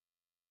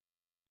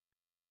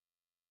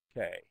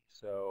 Okay,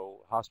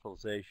 so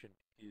hospitalization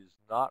is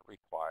not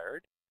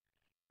required,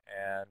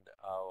 and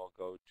I'll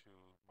go to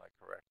my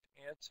correct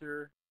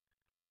answer,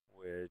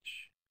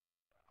 which,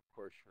 of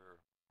course, you're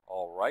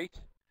all right.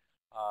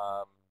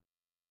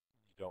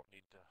 You don't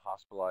need to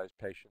hospitalize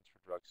patients for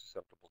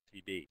drug-susceptible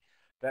TB.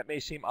 That may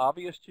seem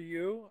obvious to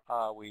you.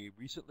 We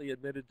recently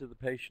admitted to a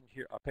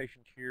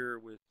patient here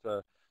with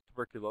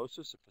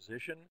tuberculosis, a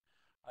physician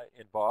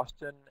in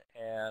Boston,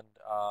 and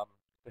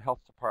the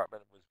health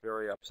department was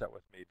very upset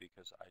with me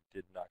because I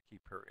did not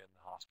keep her in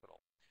the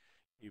hospital,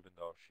 even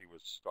though she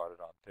was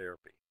started on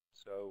therapy.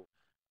 So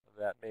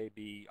that may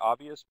be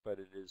obvious, but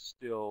it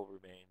still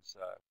remains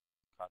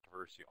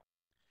controversial.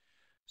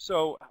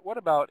 So what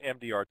about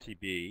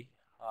MDR-TB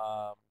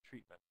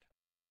treatment?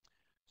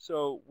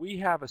 So we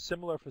have a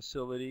similar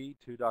facility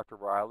to Dr.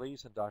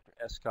 Riley's and Dr.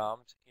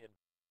 Eskom's in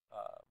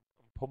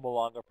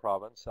Mpumalanga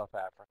province, South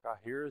Africa.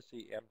 Here's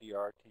the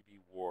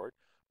MDR-TB ward.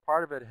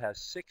 Part of it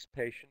has 6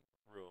 patient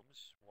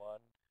rooms, 1,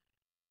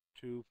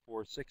 2,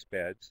 4, 6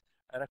 beds,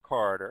 and a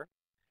corridor.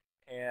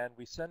 And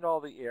we send all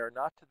the air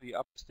not to the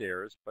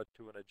upstairs, but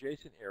to an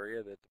adjacent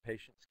area that the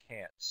patients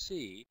can't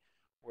see,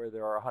 where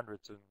there are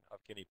hundreds of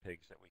guinea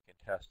pigs that we can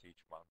test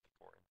each month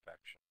for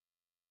infection.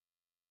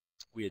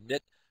 We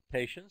admit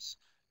patients.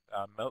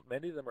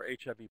 Many of them are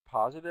HIV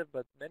positive,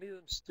 but many of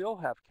them still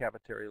have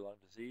cavitary lung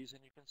disease,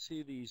 and you can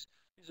see these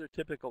are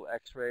typical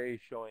x-rays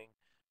showing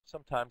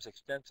sometimes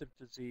extensive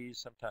disease,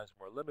 sometimes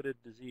more limited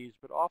disease,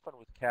 but often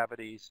with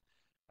cavities,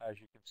 as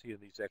you can see in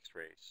these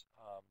x-rays.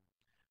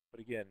 But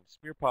again,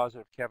 smear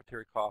positive,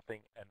 cavitary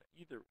coughing,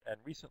 and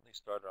recently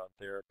started on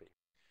therapy.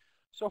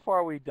 So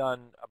far we've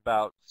done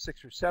about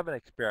 6 or 7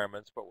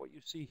 experiments, but what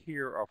you see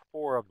here are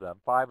 4 of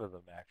them, 5 of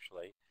them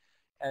actually.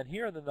 And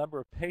here are the number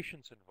of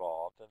patients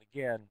involved. And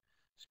again,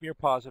 smear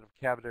positive,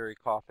 cavitary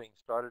coughing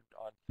started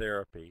on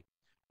therapy,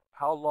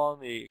 how long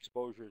the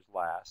exposures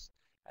last,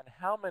 and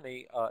how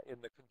many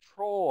in the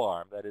control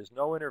arm, that is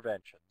no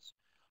interventions,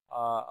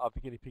 of the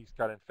guinea pigs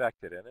got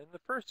infected. And in the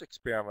first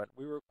experiment,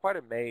 we were quite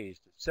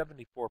amazed that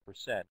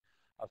 74%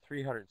 of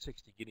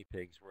 360 guinea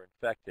pigs were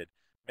infected.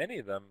 Many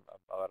of them,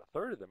 about a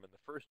third of them, in the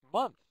first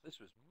month. This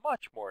was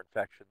much more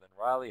infection than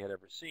Riley had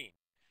ever seen.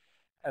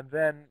 And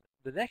then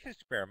the next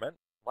experiment,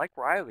 like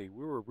Riley,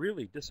 we were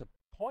really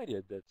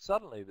disappointed that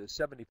suddenly the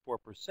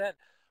 74%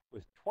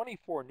 with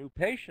 24 new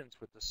patients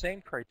with the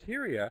same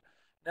criteria,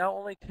 now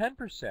only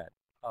 10%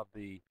 of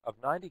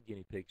 90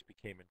 guinea pigs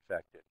became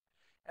infected.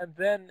 And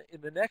then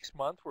in the next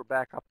month, we're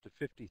back up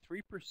to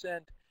 53%.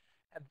 And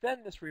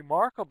then this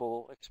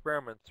remarkable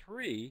experiment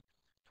 3,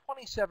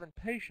 27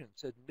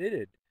 patients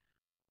admitted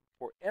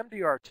for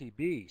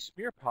MDR-TB,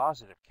 smear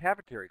positive,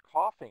 cavitary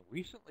coughing,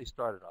 recently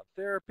started on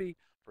therapy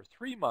for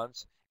 3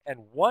 months, and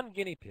 1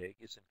 guinea pig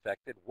is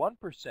infected,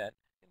 1%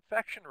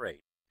 infection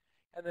rate.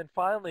 And then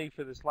finally,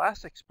 for this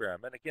last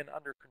experiment, again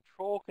under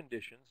control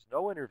conditions,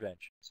 no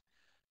interventions,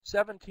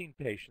 17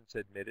 patients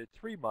admitted,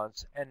 3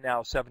 months, and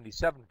now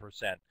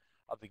 77%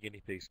 of the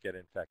guinea pigs get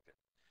infected.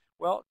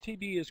 Well,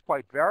 TB is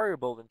quite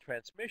variable in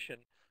transmission,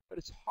 but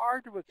it's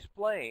hard to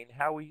explain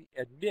how we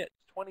admit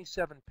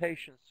 27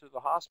 patients to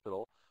the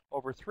hospital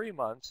over 3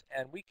 months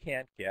and we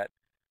can't get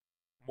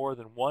more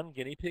than 1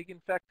 guinea pig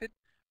infected.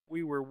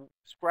 We were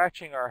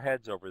scratching our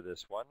heads over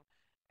this one,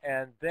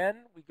 and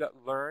then we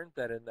learned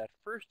that in that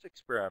first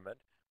experiment,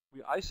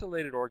 we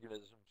isolated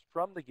organisms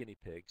from the guinea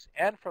pigs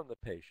and from the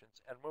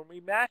patients, and when we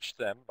matched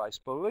them by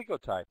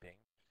spoligotyping,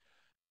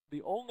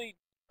 the only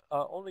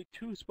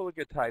 2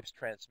 spoligotypes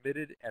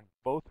transmitted, and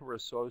both were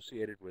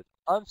associated with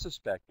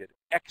unsuspected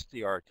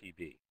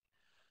XDR-TB.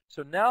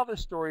 So now the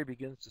story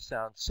begins to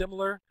sound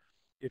similar.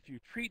 If you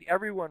treat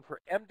everyone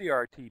for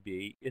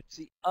MDR-TB, it's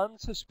the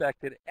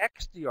unsuspected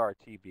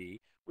XDR-TB,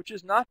 which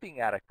is not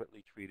being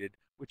adequately treated,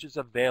 which is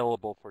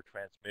available for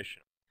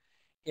transmission.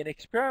 In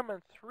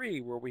experiment 3,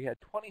 where we had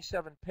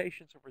 27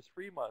 patients over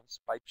 3 months,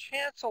 by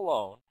chance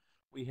alone,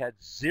 we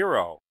had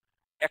 0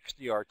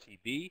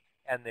 XDR-TB,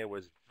 and there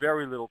was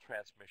very little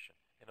transmission.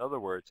 In other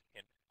words,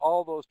 in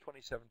all those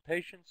 27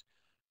 patients,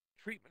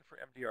 treatment for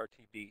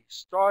MDR-TB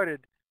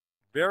started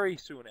very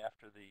soon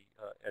after the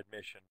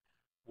admission,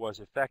 was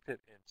effective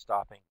in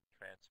stopping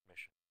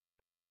transmission.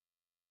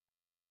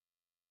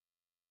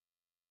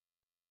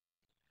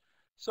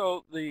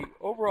 So the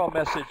overall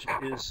message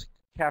is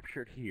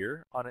captured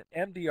here on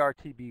an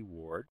MDR-TB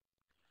ward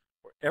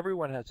where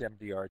everyone has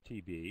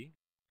MDR-TB,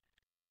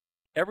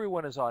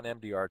 everyone is on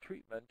MDR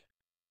treatment.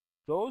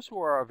 Those who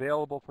are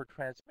available for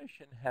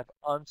transmission have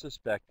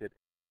unsuspected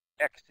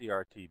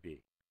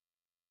XDR-TB.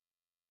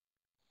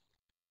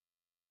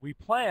 We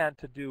plan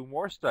to do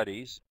more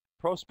studies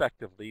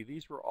prospectively.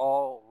 These were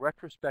all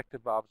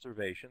retrospective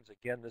observations.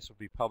 Again, this will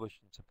be published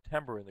in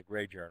September in the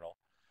Gray Journal.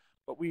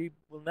 But we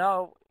will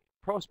now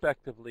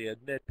prospectively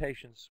admit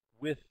patients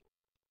with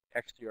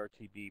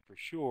XDR-TB for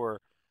sure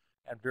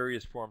and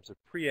various forms of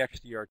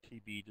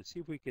pre-XDR-TB to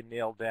see if we can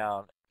nail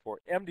down for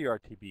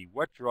MDR-TB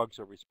what drugs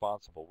are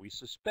responsible. We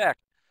suspect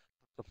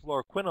that the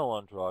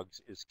fluoroquinolone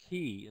drugs is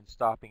key in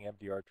stopping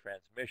MDR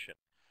transmission,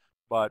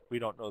 but we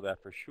don't know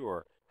that for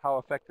sure. How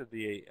effective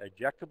the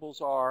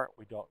injectables are,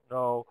 we don't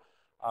know.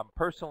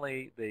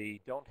 Personally,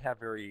 they don't have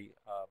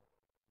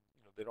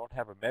they don't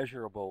have a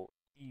measurable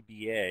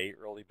EBA,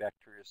 early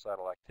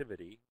bactericidal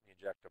activity, the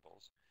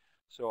injectables.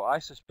 So I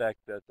suspect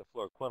that the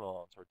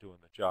fluoroquinolones are doing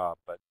the job,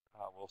 but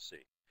we'll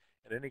see.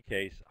 In any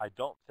case, I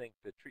don't think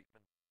that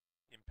treatment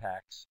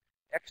impacts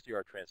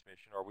XDR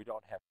transmission, or we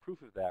don't have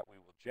proof of that. We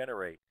will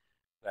generate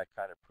that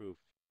kind of proof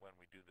when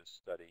we do this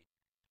study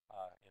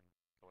in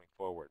going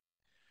forward.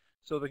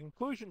 So the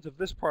conclusions of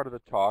this part of the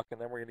talk,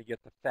 and then we're going to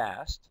get to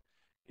FAST,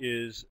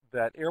 is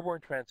that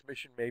airborne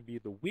transmission may be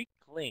the weak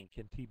link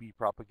in TB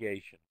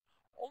propagation.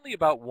 Only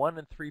about 1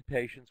 in 3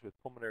 patients with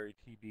pulmonary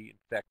TB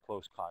infect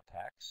close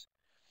contacts.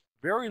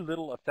 Very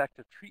little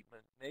effective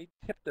treatment may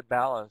tip the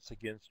balance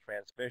against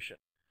transmission.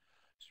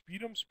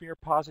 Sputum smear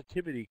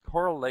positivity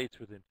correlates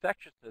with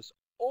infectiousness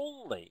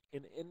only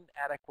in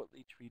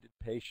inadequately treated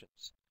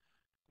patients.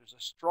 There's a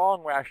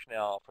strong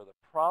rationale for the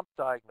prompt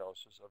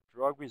diagnosis of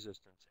drug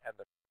resistance and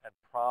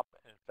prompt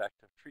and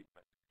effective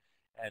treatment.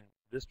 And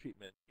this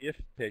treatment,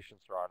 if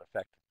patients are on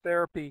effective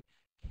therapy,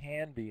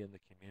 can be in the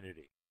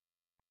community.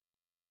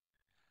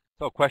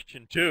 So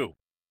question 2.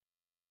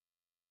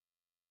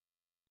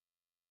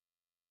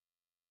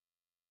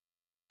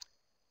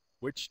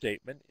 Which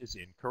statement is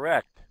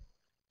incorrect?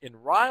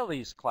 In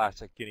Riley's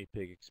classic guinea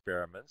pig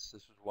experiments,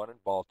 this was one in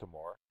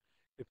Baltimore,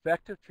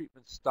 effective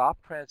treatment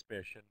stopped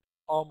transmission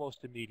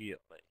almost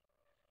immediately.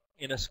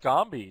 In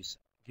Escambi's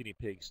guinea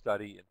pig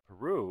study in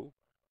Peru,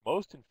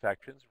 most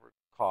infections were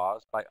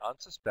caused by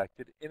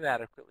unsuspected,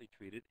 inadequately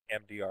treated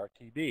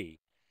MDR-TB.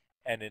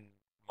 And in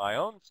my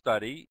own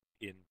study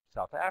in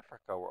South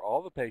Africa, where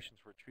all the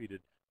patients were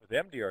treated with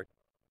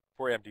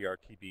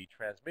MDR-TB,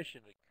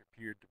 transmission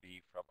appeared to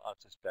be from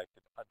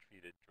unsuspected,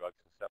 untreated,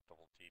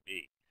 drug-susceptible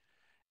TB.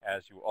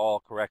 As you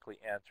all correctly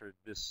answered,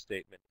 this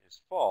statement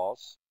is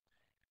false.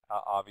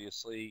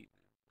 Obviously,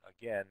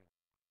 again,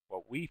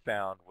 what we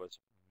found was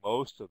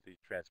most of the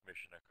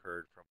transmission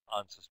occurred from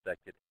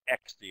unsuspected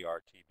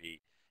XDR-TB,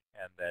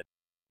 and that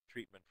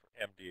treatment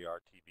for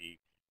MDR-TB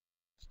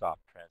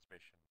stopped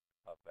transmission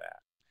of that.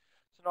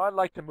 So now I'd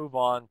like to move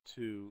on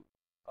to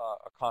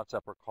a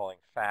concept we're calling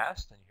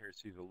FAST, and here you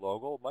see the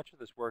logo. Much of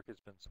this work has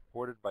been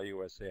supported by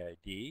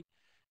USAID,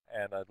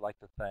 and I'd like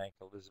to thank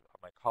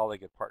my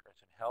colleague at Partners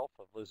in Health,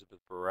 Elizabeth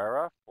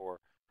Barrera, for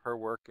her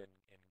work in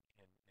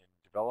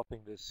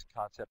developing this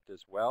concept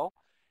as well.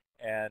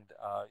 And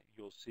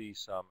you'll see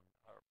some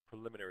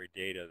preliminary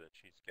data that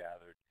she's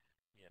gathered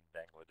in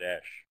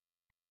Bangladesh.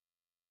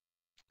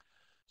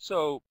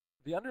 So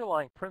the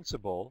underlying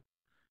principle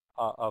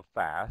of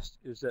FAST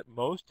is that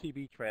most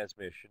TB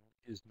transmission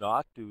is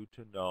not due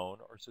to known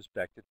or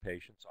suspected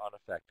patients on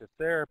effective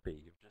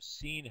therapy. You've just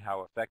seen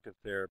how effective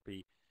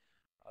therapy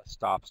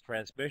stops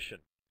transmission.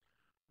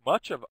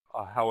 Much of,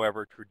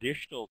 however,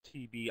 traditional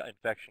TB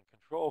infection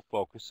control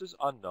focuses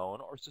on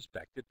known or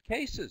suspected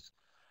cases,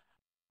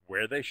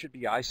 where they should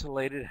be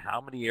isolated,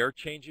 how many air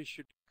changes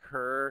should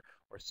occur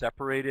or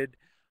separated,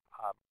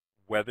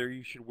 whether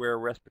you should wear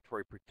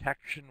respiratory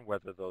protection,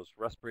 whether those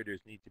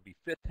respirators need to be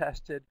fit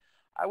tested.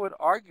 I would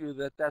argue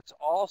that that's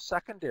all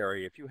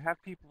secondary. If you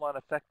have people on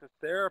effective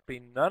therapy,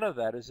 none of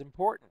that is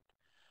important.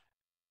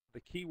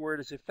 The key word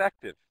is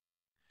effective.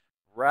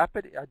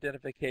 Rapid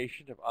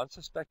identification of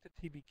unsuspected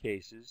TB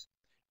cases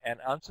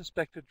and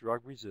unsuspected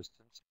drug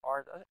resistance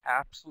are the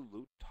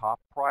absolute top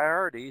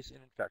priorities in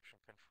infection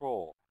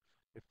control.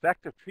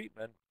 Effective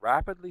treatment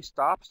rapidly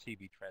stops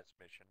TB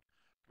transmission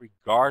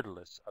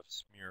regardless of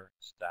smear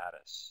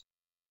status.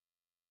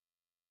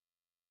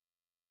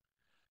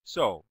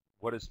 So,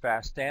 what does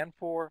FAST stand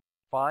for?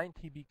 Find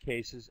TB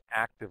cases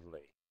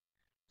actively.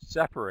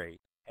 Separate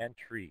and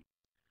treat.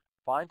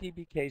 Find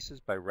TB cases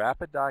by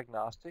rapid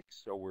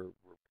diagnostics, so we're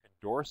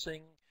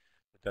endorsing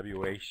the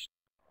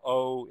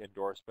WHO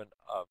endorsement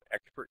of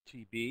expert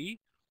TB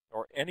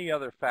or any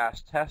other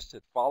FAST test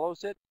that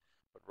follows it.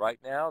 But right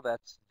now,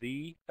 that's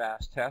the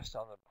FAST test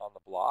on the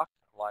block.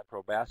 Line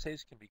probe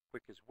assays can be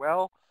quick as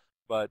well,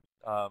 but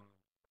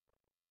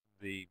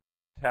the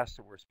test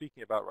that we're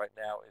speaking about right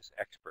now is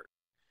expert.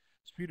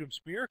 Sputum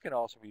smear can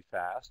also be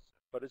fast,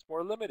 but it's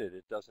more limited.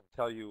 It doesn't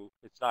tell you,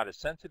 it's not as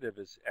sensitive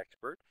as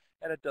expert,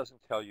 and it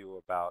doesn't tell you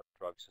about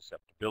drug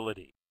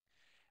susceptibility.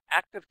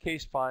 Active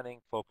case finding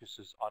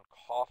focuses on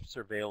cough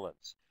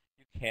surveillance.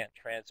 You can't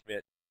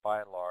transmit,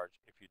 by and large,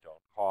 if you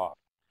don't cough.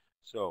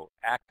 So,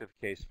 active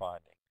case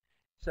finding.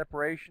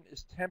 Separation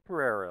is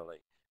temporarily,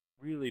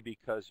 really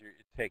because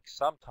it takes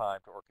some time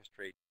to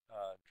orchestrate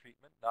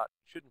treatment.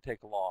 Shouldn't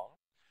take long.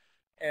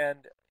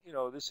 And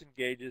this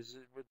engages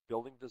with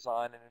building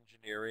design and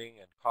engineering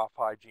and cough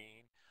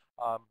hygiene.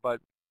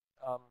 But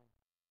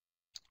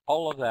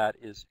all of that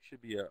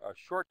should be a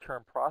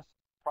short-term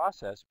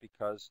process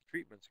because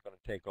treatment's going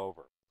to take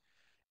over.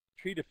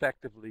 Treat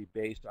effectively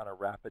based on a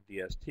rapid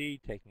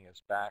DST, taking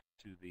us back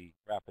to the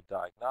rapid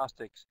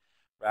diagnostics,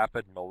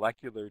 rapid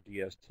molecular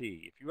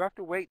DST. If you have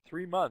to wait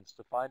 3 months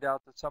to find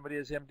out that somebody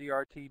has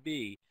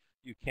MDR-TB,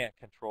 you can't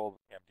control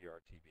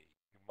MDR-TB.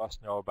 You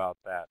must know about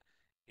that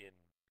in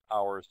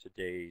hours to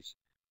days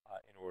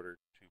in order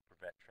to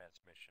prevent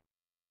transmission.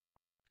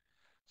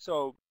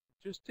 So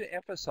just to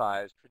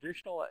emphasize,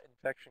 traditional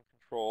infection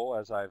control,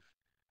 as I've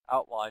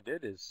outlined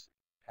it,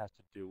 has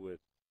to do with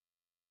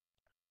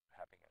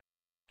having a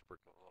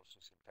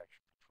tuberculosis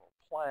infection control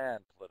plan,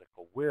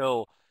 political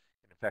will,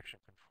 an infection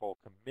control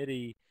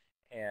committee,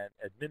 and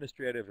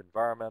administrative,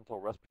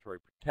 environmental, respiratory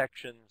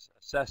protections,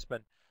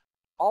 assessment.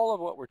 All of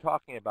what we're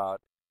talking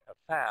about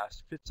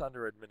FAST fits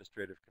under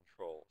administrative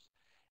controls.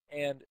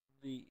 And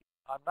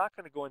I'm not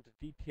going to go into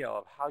detail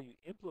of how you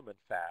implement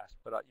FAST,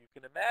 but you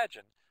can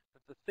imagine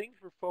that the things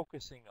we're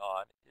focusing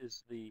on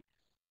is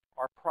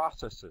our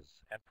processes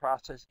and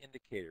process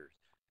indicators.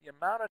 The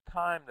amount of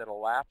time that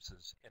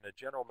elapses in a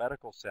general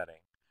medical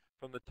setting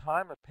from the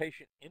time a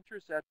patient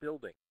enters that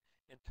building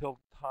until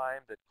the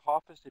time that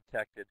cough is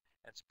detected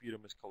and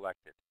sputum is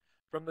collected.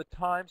 From the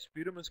time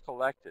sputum is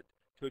collected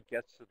to it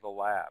gets to the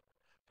lab.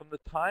 From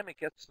the time it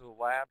gets to the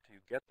lab to you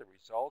get the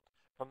result.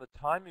 From the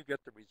time you get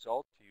the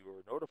result to you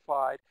are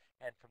notified,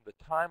 and from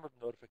the time of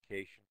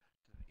notification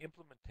to the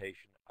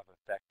implementation of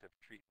effective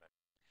treatment.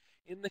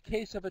 In the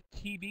case of a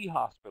TB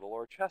hospital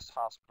or a chest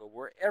hospital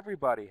where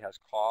everybody has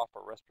cough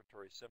or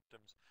respiratory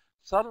symptoms,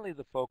 suddenly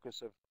the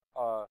focus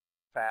of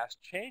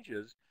FAST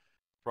changes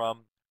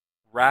from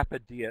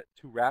rapid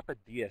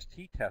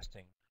DST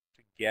testing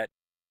to get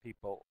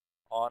people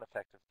on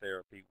effective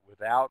therapy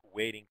without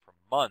waiting for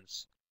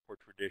months for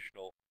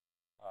traditional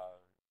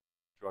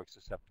drug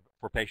susceptible,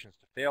 for patients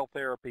to fail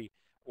therapy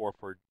or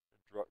for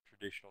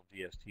traditional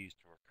DSTs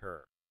to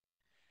occur.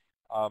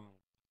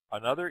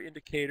 Another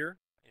indicator,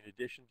 in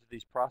addition to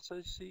these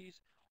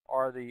processes,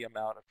 are the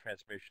amount of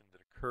transmission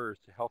that occurs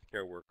to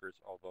healthcare workers,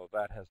 although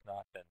that has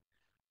not been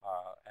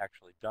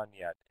actually done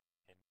yet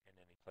in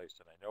any place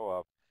that I know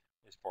of.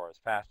 As far as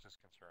FAST is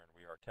concerned,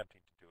 we are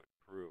attempting to do it in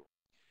Peru.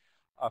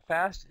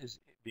 FAST is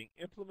being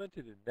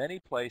implemented in many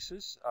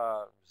places.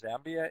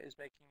 Zambia is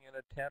making an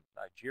attempt,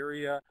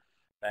 Nigeria,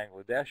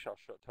 Bangladesh, I'll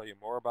tell you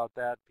more about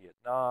that,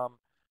 Vietnam,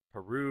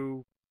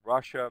 Peru,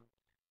 Russia,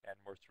 and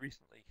most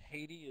recently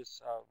Haiti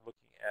is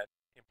looking at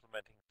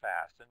implementing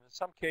FAST. And in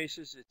some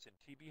cases it's in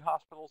TB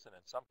hospitals, and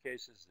in some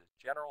cases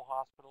it's general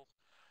hospitals.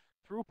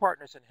 Through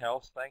Partners in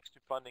Health, thanks to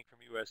funding from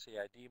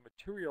USAID,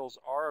 materials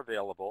are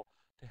available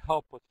to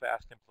help with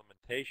FAST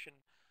implementation,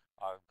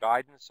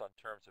 guidance on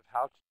terms of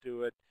how to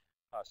do it,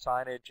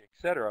 signage,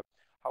 etc.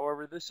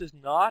 However, this is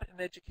not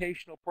an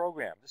educational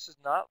program. This is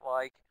not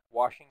like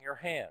washing your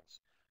hands,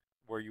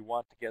 where you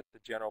want to get the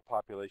general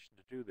population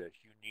to do this.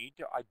 You need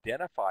to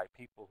identify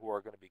people who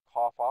are going to be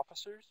cough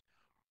officers,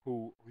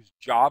 whose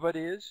job it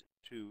is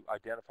to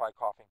identify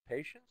coughing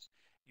patients.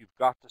 You've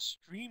got to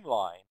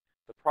streamline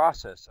the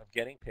process of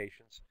getting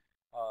patients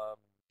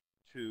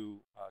to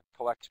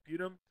collect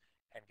sputum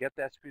and get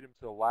that sputum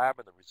to the lab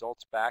and the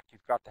results back.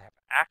 You've got to have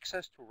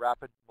access to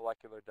rapid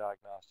molecular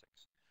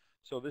diagnostics.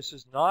 So this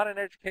is not an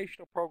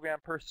educational program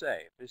per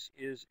se. This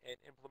is an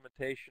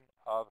implementation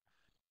of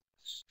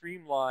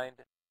streamlined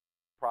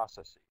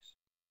processes.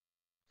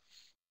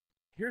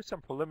 Here's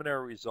some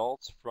preliminary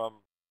results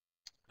from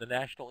the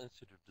National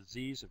Institute of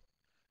Disease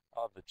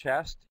of the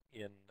Chest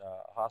in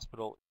a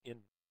hospital in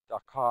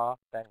Dhaka,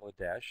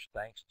 Bangladesh,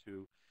 thanks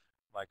to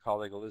my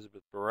colleague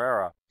Elizabeth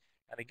Barrera.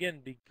 And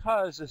again,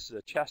 because this is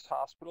a chest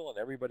hospital and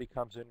everybody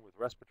comes in with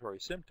respiratory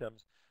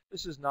symptoms,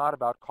 this is not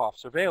about cough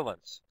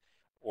surveillance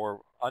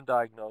or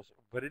undiagnosed,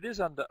 but it is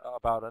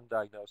about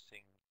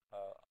undiagnosing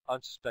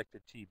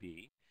unsuspected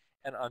TB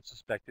and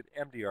unsuspected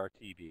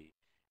MDR-TB.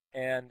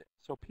 And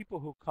so people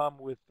who come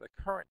with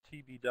a current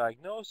TB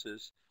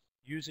diagnosis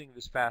using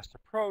this FAST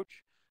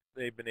approach,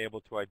 they've been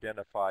able to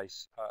identify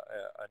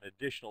an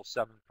additional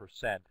 7%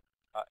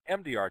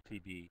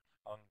 MDR-TB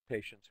among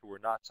patients who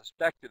were not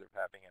suspected of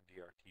having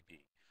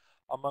MDR-TB.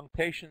 Among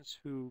patients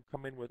who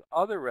come in with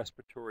other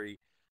respiratory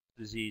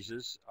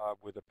diseases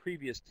with a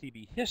previous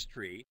TB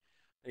history,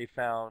 they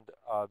found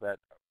that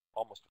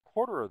almost a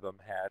quarter of them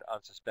had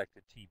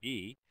unsuspected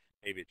TB,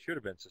 maybe it should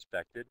have been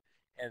suspected,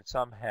 and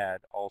some had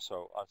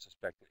also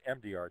unsuspected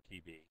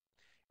MDR-TB.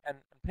 And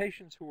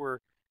patients who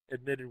were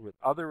admitted with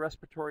other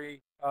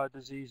respiratory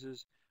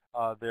diseases,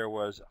 there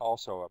was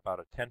also about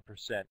a 10%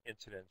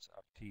 incidence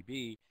of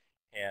TB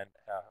and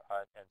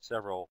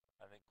several,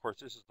 and of course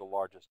this is the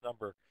largest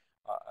number,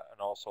 and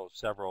also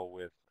several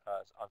with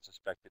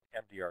unsuspected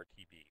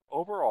MDR-TB.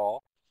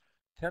 Overall,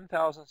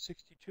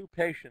 10,062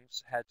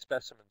 patients had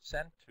specimens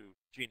sent to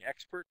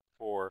GeneXpert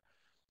for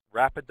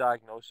rapid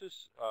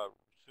diagnosis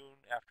soon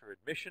after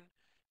admission,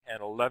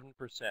 and 11%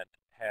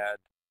 had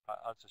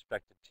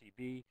unsuspected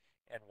TB,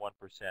 and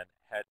 1%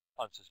 had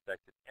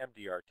unsuspected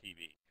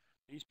MDR-TB.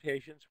 These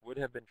patients would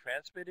have been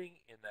transmitting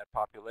in that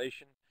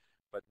population,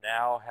 but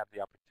now have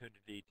the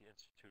opportunity to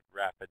institute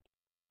rapid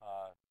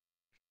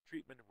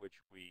treatment, which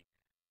we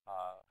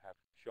have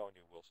shown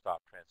you will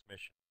stop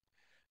transmission.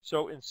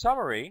 So in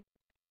summary,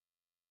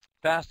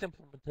 fast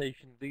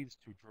implementation leads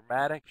to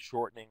dramatic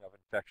shortening of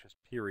infectious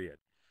period.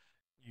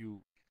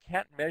 You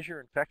can't measure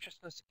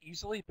infectiousness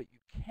easily, but you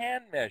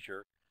can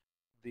measure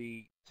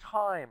the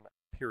time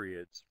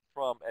periods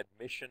from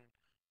admission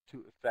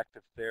to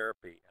effective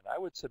therapy. And I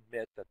would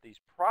submit that these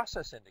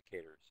process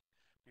indicators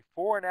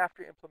before and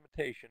after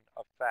implementation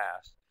of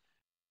FAST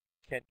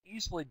can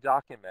easily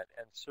document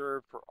and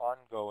serve for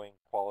ongoing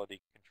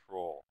quality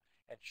control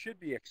and should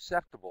be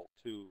acceptable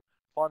to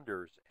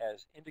funders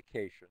as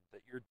indication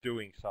that you're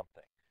doing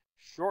something.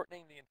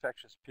 Shortening the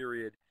infectious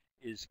period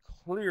is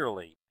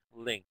clearly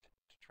linked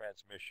to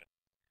transmission.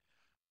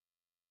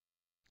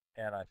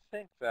 And I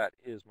think that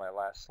is my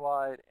last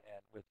slide,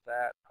 and with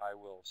that I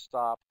will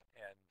stop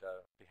and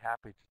be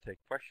happy to take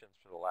questions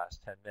for the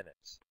last 10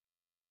 minutes.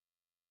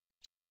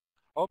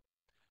 Oh,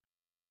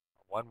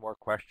 one more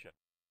question.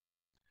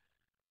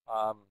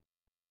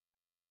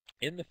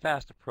 In the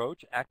FAST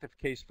approach, active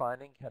case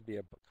finding can be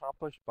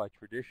accomplished by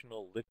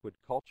traditional liquid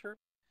culture.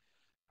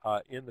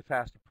 In the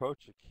FAST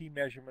approach, a key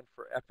measurement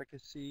for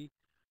efficacy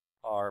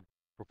are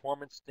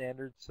performance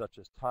standards such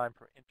as time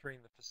for entering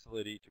the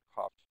facility to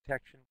cough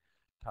detection,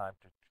 time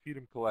to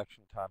sputum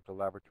collection, time to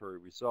laboratory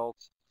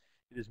results.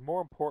 It is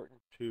more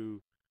important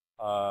to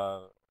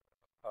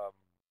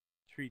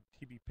treat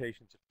TB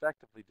patients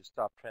effectively to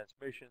stop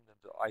transmission than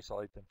to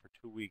isolate them for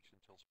 2 weeks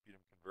until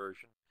sputum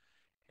conversion.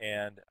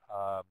 And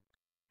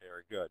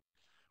very good.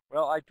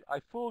 Well, I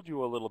fooled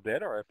you a little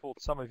bit, or I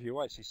fooled some of you.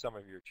 I see some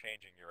of you are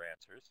changing your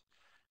answers.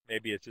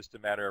 Maybe it's just a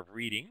matter of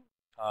reading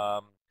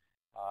and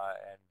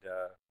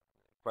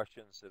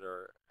questions that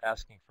are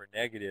asking for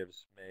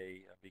negatives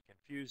may be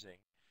confusing.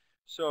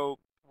 So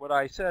what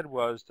I said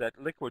was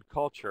that liquid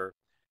culture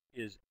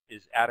is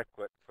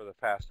adequate for the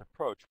FAST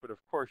approach. But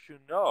of course, you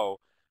know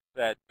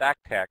that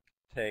BACTEC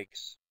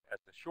takes, at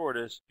the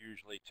shortest,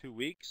 usually 2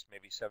 weeks,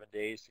 maybe 7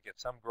 days to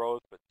get some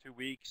growth, but 2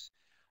 weeks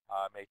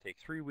may take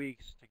 3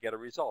 weeks to get a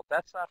result.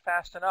 That's not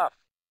fast enough.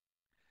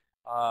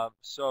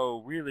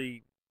 So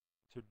really,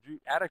 to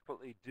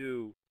adequately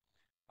do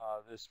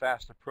this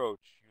FAST approach,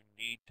 you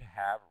need to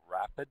have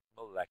rapid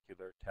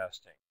molecular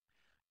testing.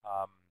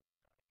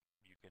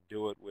 You can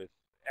do it with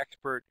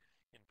Expert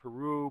in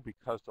Peru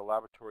because the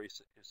laboratory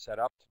is set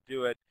up to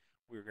do it.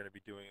 We're going to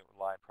be doing it with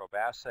line probe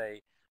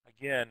assay.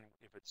 Again,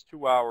 if it's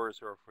 2 hours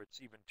or if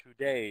it's even 2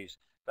 days,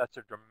 that's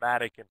a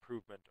dramatic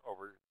improvement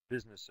over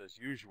business as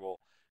usual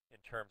in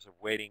terms of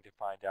waiting to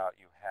find out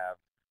you have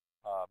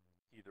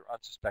either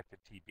unsuspected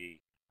TB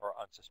or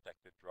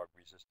unsuspected drug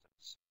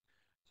resistance.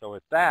 So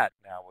with that,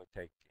 now we'll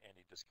take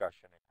any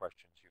discussion and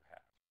questions you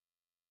have.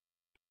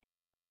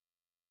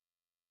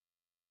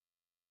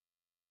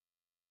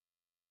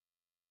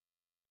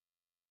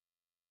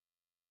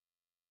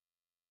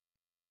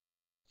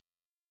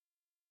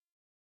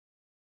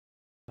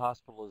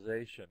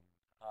 Hospitalization,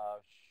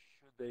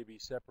 should they be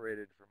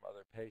separated from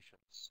other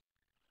patients?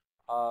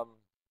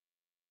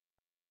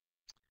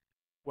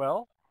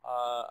 Well,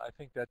 I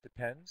think that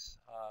depends.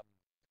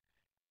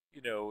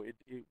 You know,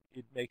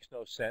 it makes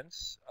no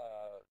sense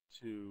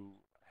to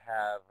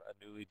have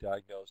a newly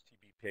diagnosed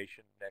TB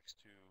patient next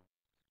to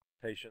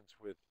patients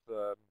with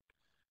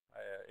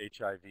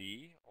HIV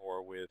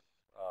or with,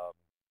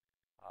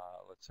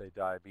 let's say,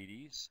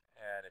 diabetes.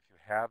 And if you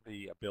have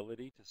the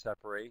ability to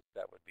separate,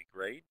 that would be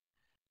great.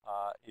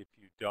 If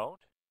you don't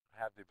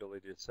have the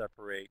ability to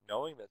separate,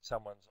 knowing that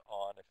someone's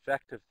on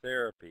effective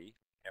therapy,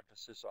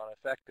 emphasis on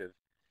effective,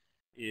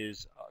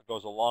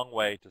 goes a long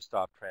way to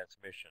stop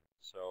transmission.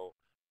 So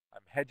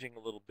I'm hedging a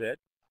little bit.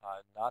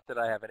 Not that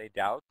I have any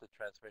doubt that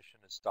transmission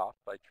is stopped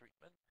by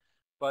treatment,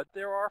 but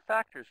there are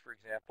factors, for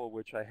example,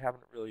 which I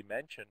haven't really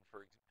mentioned.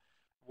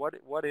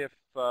 What if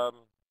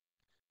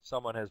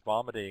someone has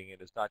vomiting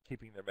and is not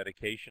keeping their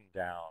medication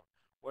down?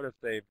 What if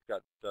they've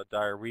got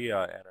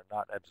diarrhea and are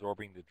not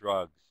absorbing the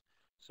drugs?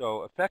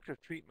 So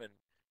effective treatment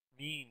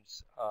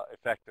means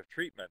effective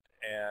treatment,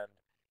 and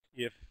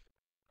if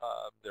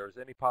there's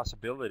any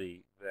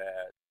possibility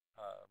that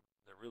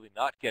they're really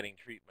not getting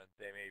treatment,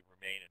 they may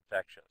remain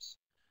infectious.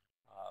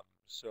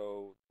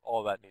 So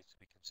all that needs to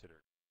be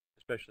considered,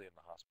 especially in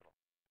the hospital.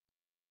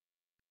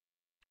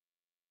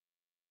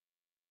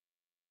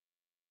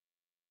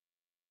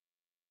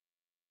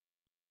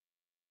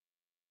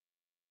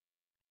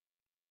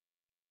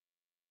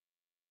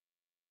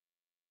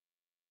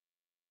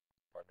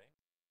 Pardon me.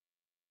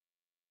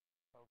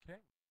 Okay.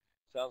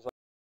 Sounds like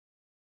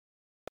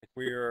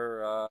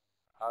we're out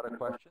of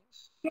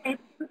questions. Yeah, it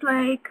seems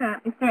like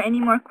if there are any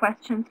more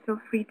questions, feel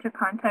free to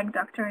contact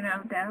Dr.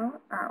 Nardell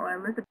or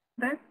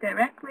Elizabeth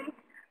directly.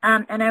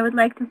 And I would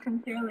like to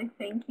sincerely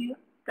thank you,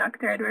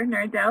 Dr. Edward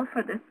Nardell,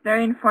 for this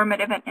very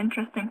informative and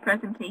interesting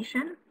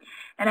presentation.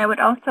 And I would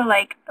also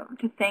like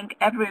to thank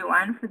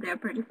everyone for their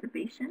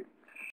participation.